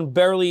someone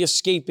barely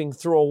escaping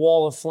through a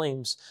wall of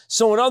flames.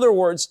 So in other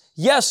words,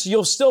 yes,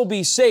 you'll still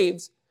be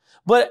saved,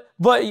 but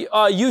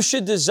you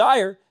should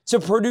desire to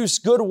produce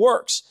good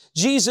works.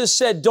 Jesus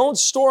said, don't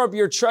store up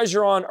your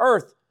treasure on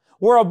earth,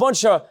 where a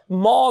bunch of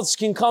moths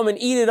can come and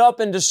eat it up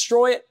and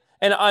destroy it.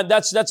 And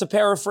that's a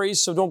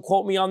paraphrase, so don't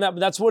quote me on that,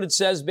 but that's what it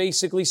says,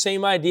 basically,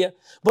 same idea.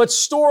 But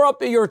store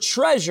up your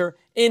treasure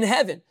in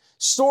heaven.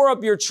 Store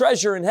up your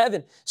treasure in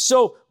heaven.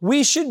 So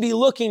we should be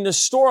looking to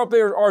store up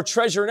our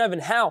treasure in heaven.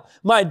 How?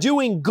 By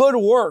doing good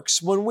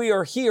works when we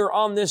are here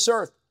on this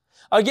earth.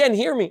 Again,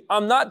 hear me.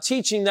 I'm not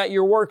teaching that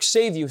your works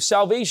save you.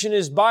 Salvation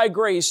is by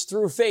grace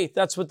through faith.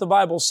 That's what the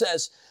Bible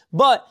says.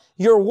 But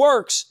your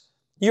works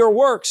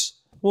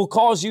will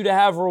cause you to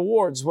have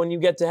rewards when you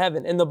get to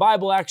heaven. And the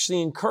Bible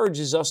actually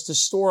encourages us to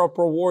store up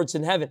rewards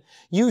in heaven.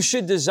 You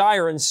should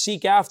desire and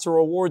seek after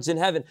rewards in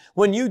heaven.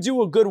 When you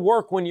do a good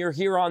work when you're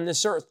here on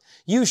this earth,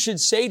 you should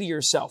say to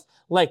yourself,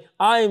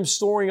 I am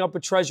storing up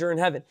a treasure in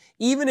heaven.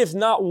 Even if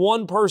not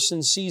one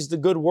person sees the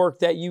good work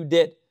that you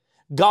did,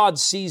 God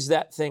sees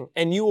that thing,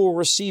 and you will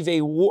receive a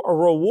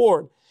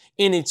reward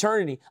in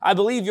eternity. I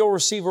believe you'll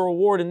receive a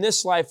reward in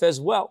this life as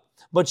well.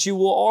 But you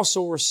will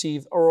also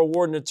receive a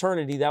reward in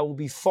eternity that will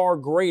be far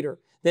greater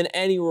than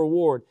any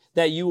reward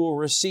that you will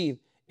receive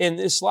in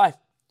this life.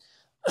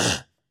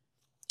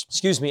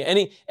 Excuse me.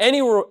 Any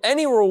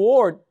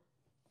reward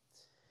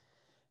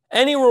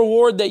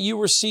that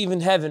you receive in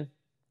heaven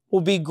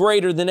will be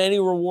greater than any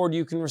reward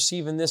you can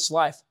receive in this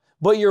life.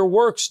 But your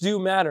works do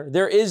matter.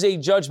 There is a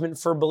judgment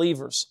for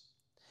believers.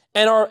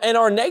 And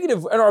our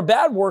negative and our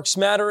bad works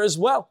matter as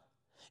well.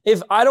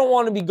 If I don't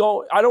want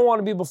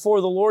to be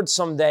before the Lord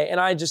someday, and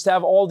I just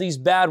have all these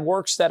bad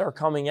works that are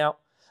coming out,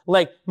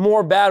 like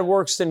more bad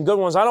works than good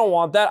ones. I don't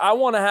want that. I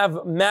want to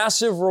have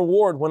massive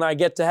reward when I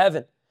get to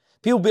heaven.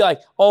 People be like,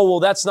 oh, well,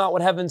 that's not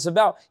what heaven's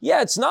about.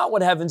 Yeah, it's not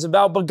what heaven's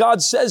about, but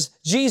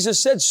Jesus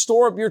said,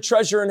 store up your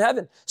treasure in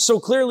heaven. So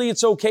clearly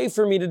it's okay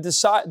for me to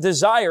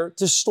desire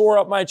to store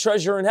up my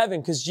treasure in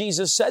heaven because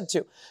Jesus said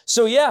to.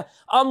 So yeah,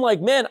 I'm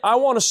like, man, I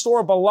want to store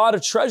up a lot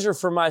of treasure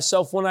for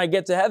myself when I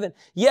get to heaven.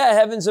 Yeah,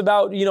 heaven's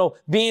about,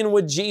 being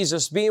with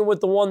Jesus, being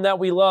with the one that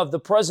we love, the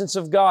presence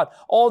of God,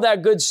 all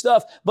that good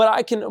stuff.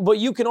 But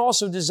you can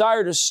also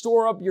desire to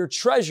store up your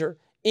treasure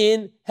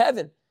in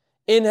heaven.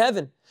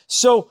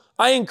 So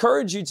I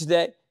encourage you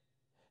today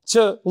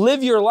to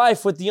live your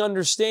life with the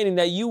understanding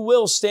that you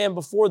will stand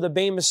before the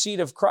bema seat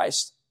of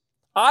Christ.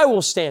 I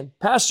will stand.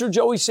 Pastor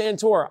Joey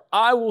Santora,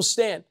 I will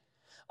stand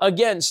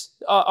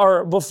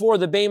before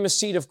the bema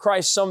seat of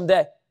Christ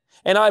someday.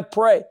 And I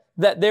pray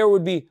that there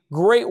would be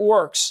great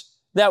works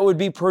that would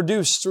be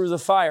produced through the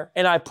fire.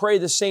 And I pray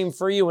the same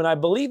for you, and I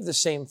believe the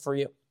same for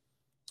you.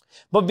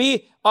 But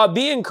be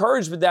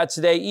encouraged with that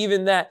today,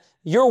 even that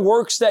your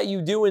works that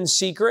you do in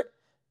secret,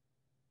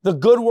 the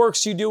good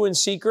works you do in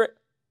secret,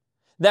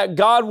 that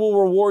God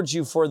will reward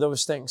you for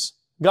those things.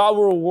 God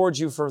will reward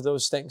you for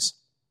those things.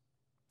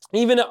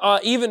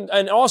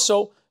 And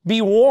also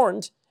be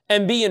warned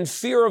and be in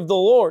fear of the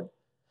Lord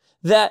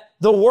that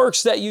the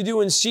works that you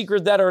do in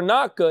secret that are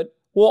not good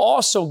will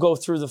also go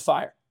through the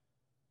fire.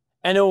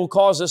 And it will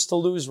cause us to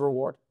lose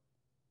reward.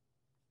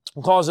 It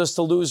will cause us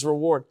to lose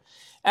reward.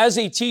 As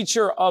a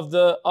teacher of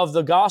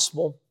the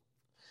gospel,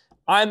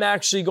 I'm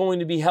actually going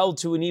to be held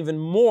to an even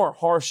more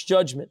harsh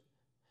judgment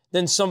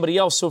than somebody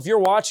else. So if you're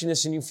watching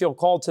this and you feel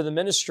called to the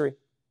ministry,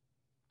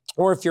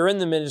 or if you're in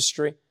the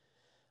ministry,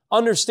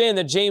 understand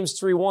that James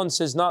 3:1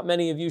 says, not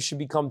many of you should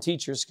become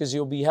teachers because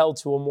you'll be held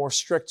to a more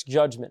strict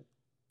judgment.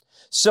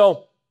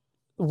 So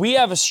we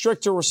have a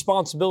stricter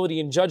responsibility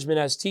and judgment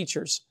as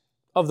teachers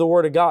of the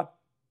Word of God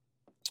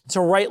to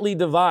rightly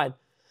divide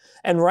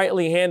and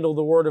rightly handle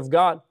the Word of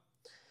God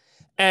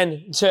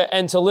and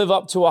to live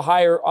up to a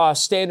higher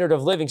standard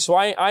of living. So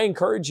I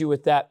encourage you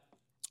with that.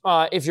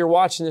 if you're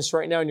watching this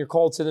right now and you're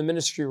called to the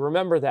ministry,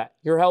 remember that.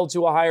 You're held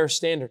to a higher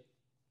standard.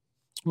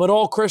 But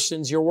all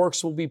Christians, your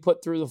works will be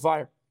put through the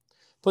fire.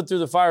 Put through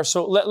the fire.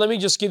 So let me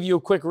just give you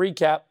a quick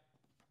recap.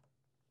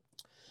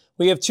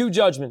 We have 2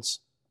 judgments.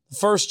 The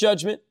first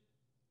judgment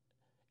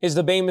is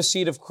the Bema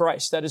seat of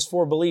Christ. That is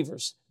for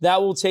believers.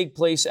 That will take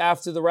place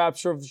after the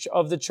rapture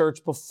of the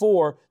church,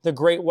 before the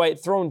great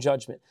white throne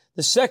judgment.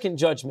 The second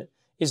judgment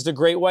is the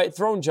great white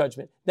throne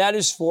judgment. That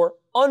is for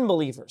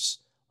unbelievers.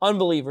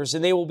 Unbelievers,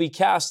 and they will be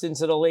cast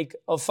into the lake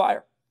of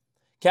fire.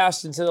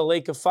 Cast into the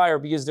lake of fire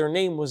because their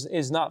name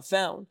is not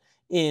found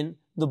in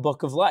the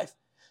book of life.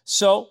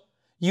 So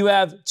you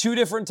have 2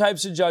 different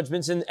types of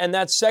judgments, and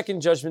that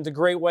second judgment, the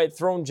great white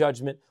throne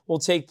judgment, will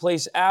take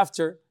place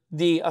after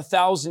the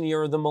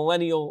 1,000-year, the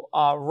millennial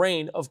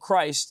reign of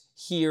Christ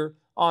here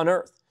on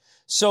earth.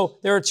 So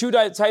there are 2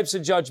 types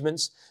of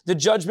judgments. The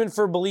judgment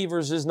for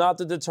believers is not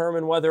to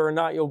determine whether or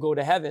not you'll go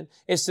to heaven.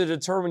 It's to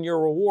determine your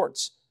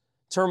rewards.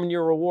 Determine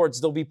your rewards.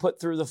 They'll be put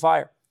through the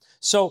fire.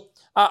 So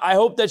I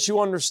hope that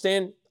you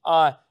understand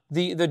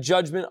the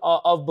judgment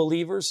of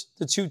believers,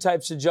 the 2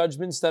 types of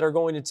judgments that are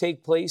going to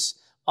take place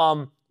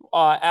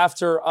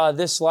after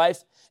this life.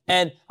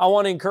 And I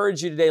want to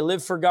encourage you today,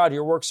 live for God.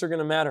 Your works are going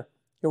to matter.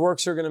 Your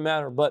works are going to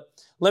matter. But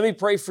let me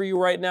pray for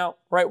you right now,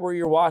 right where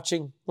you're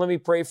watching. Let me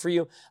pray for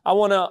you. I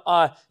want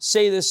to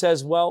say this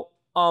as well.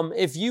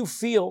 If you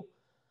feel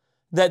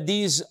that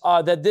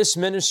this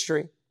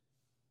ministry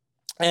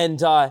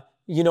and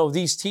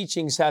these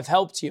teachings have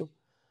helped you,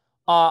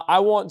 I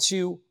want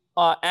to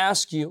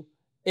ask you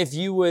if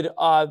you would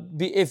have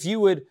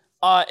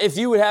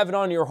it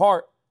on your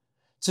heart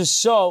to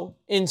sow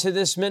into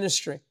this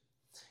ministry.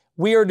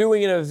 We are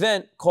doing an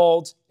event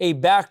called a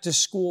back to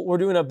school. We're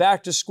doing a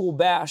back to school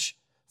bash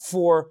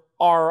for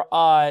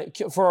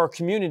our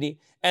community,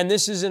 and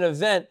this is an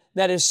event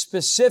that is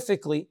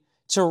specifically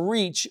to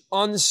reach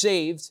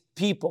unsaved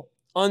people.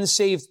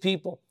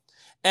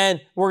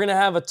 And we're going to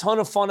have a ton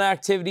of fun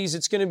activities.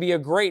 It's going to be a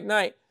great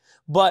night,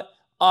 but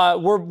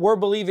we're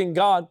believing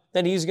God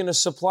that He's going to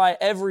supply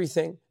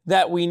everything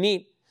that we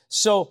need.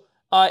 So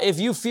if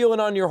you feel it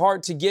on your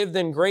heart to give,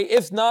 then great.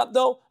 If not,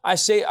 though, I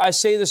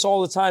say this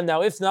all the time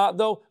now. If not,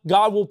 though,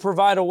 God will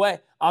provide a way.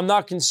 I'm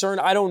not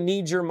concerned. I don't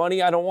need your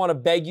money. I don't want to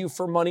beg you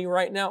for money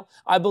right now.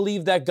 I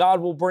believe that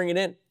God will bring it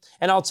in.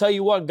 And I'll tell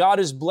you what, God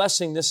is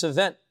blessing this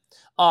event.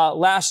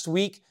 Last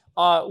week,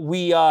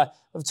 we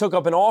took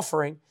up an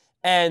offering,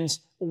 and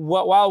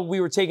while we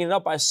were taking it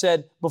up, I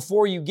said,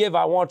 before you give,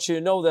 I want you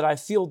to know that I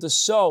feel to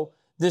sow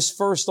this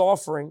first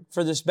offering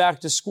for this back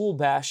to school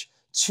bash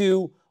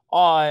to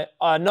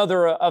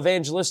another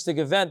evangelistic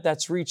event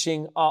that's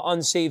reaching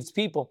unsaved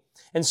people.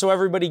 And so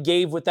everybody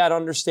gave with that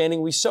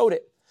understanding. We sowed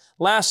it.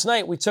 Last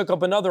night, we took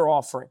up another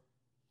offering.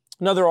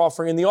 And the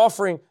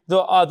offering,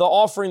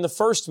 the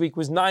first week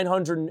was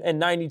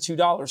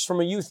 $992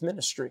 from a youth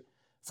ministry.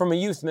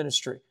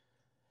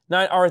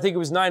 Or I think it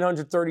was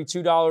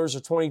 $932 or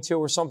 22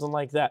 or something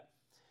like that.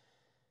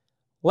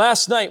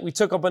 Last night, we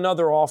took up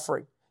another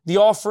offering. The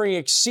offering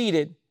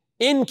exceeded,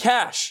 in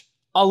cash,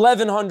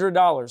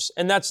 $1,100.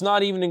 And that's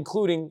not even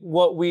including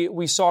what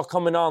we saw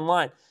coming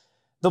online.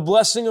 The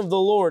blessing of the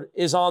Lord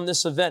is on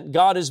this event.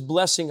 God is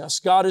blessing us.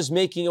 God is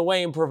making a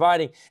way and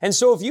providing. And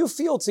so if you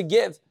feel to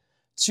give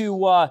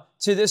to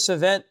this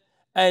event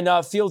and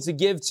feel to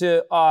give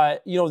to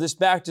this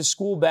back to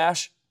school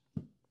bash,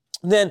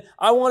 then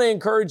I want to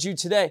encourage you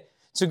today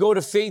to go to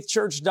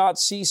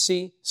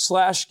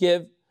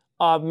faithchurch.cc/give.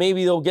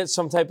 Maybe they'll get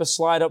some type of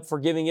slide up for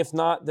giving. If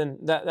not, then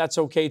that's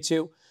okay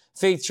too.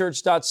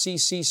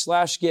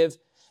 faithchurch.cc/give.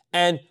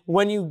 And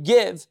when you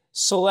give,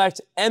 select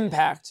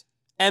Impact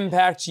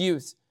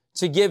Youth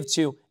to give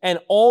to. And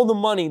all the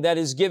money that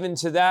is given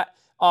to that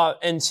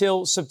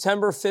until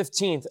September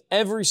 15th,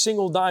 every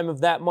single dime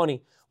of that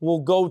money will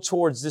go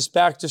towards this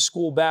back to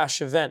school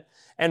bash event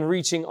and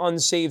reaching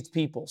unsaved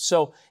people.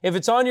 So if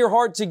it's on your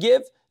heart to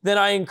give, then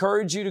I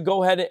encourage you to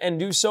go ahead and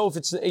do so. If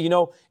it's,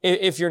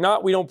 if you're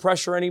not, we don't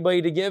pressure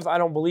anybody to give. I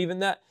don't believe in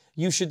that.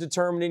 You should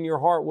determine in your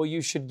heart what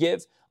you should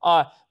give.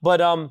 But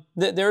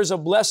there's a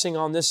blessing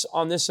on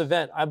this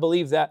event. I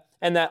believe that,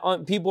 and that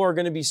people are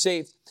going to be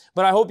saved.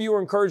 But I hope you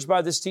were encouraged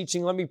by this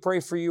teaching. Let me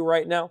pray for you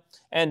right now,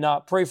 and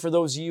pray for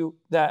those of you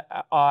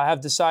that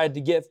have decided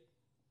to give.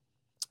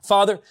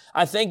 Father,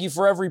 I thank you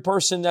for every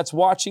person that's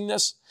watching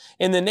this.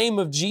 In the name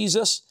of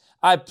Jesus,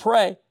 I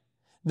pray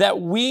that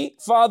we,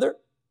 Father,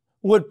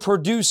 would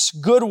produce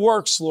good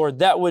works, Lord,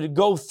 that would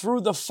go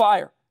through the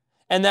fire,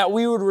 and that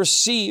we would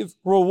receive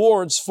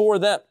rewards for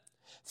them.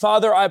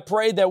 Father, I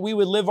pray that we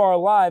would live our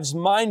lives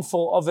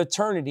mindful of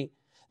eternity,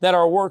 that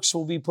our works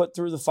will be put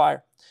through the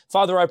fire.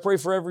 Father, I pray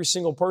for every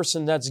single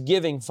person that's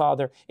giving,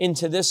 Father,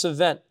 into this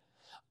event,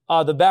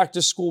 the back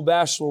to school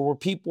bash, Lord, where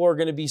people are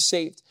going to be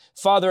saved.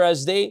 Father,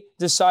 as they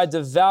decide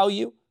to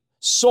value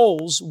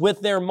souls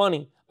with their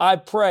money, I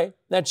pray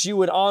that you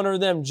would honor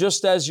them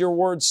just as your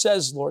word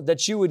says, Lord,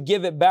 that you would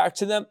give it back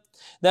to them.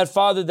 That,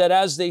 Father, that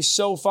as they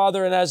sow,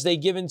 Father, and as they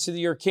give into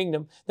your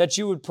kingdom, that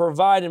you would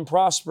provide and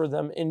prosper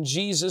them in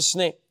Jesus'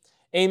 name.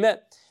 Amen.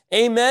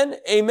 Amen.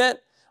 Amen.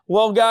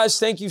 Well, guys,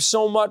 thank you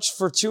so much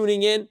for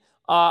tuning in.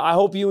 I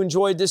hope you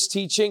enjoyed this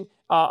teaching.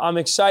 I'm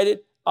excited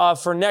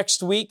for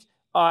next week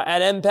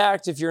at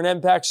Impact. If you're an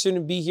Impact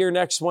student, be here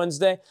next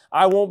Wednesday.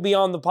 I won't be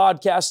on the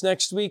podcast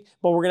next week,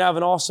 but we're going to have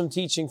an awesome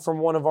teaching from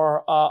one of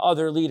our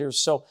other leaders.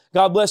 So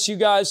God bless you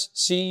guys.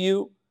 See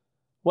you,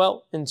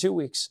 in 2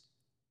 weeks.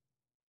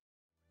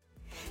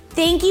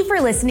 Thank you for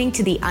listening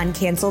to the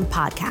Uncanceled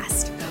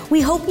podcast.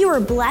 We hope you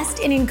were blessed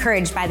and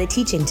encouraged by the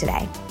teaching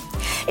today.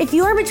 If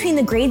you are between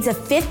the grades of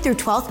 5th through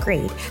 12th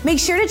grade, make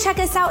sure to check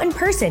us out in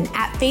person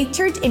at Faith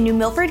Church in New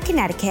Milford,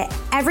 Connecticut,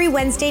 every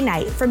Wednesday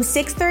night from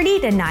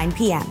 6:30 to 9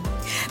 p.m.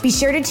 Be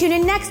sure to tune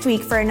in next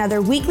week for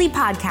another weekly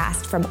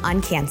podcast from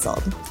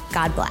Uncanceled.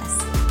 God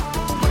bless.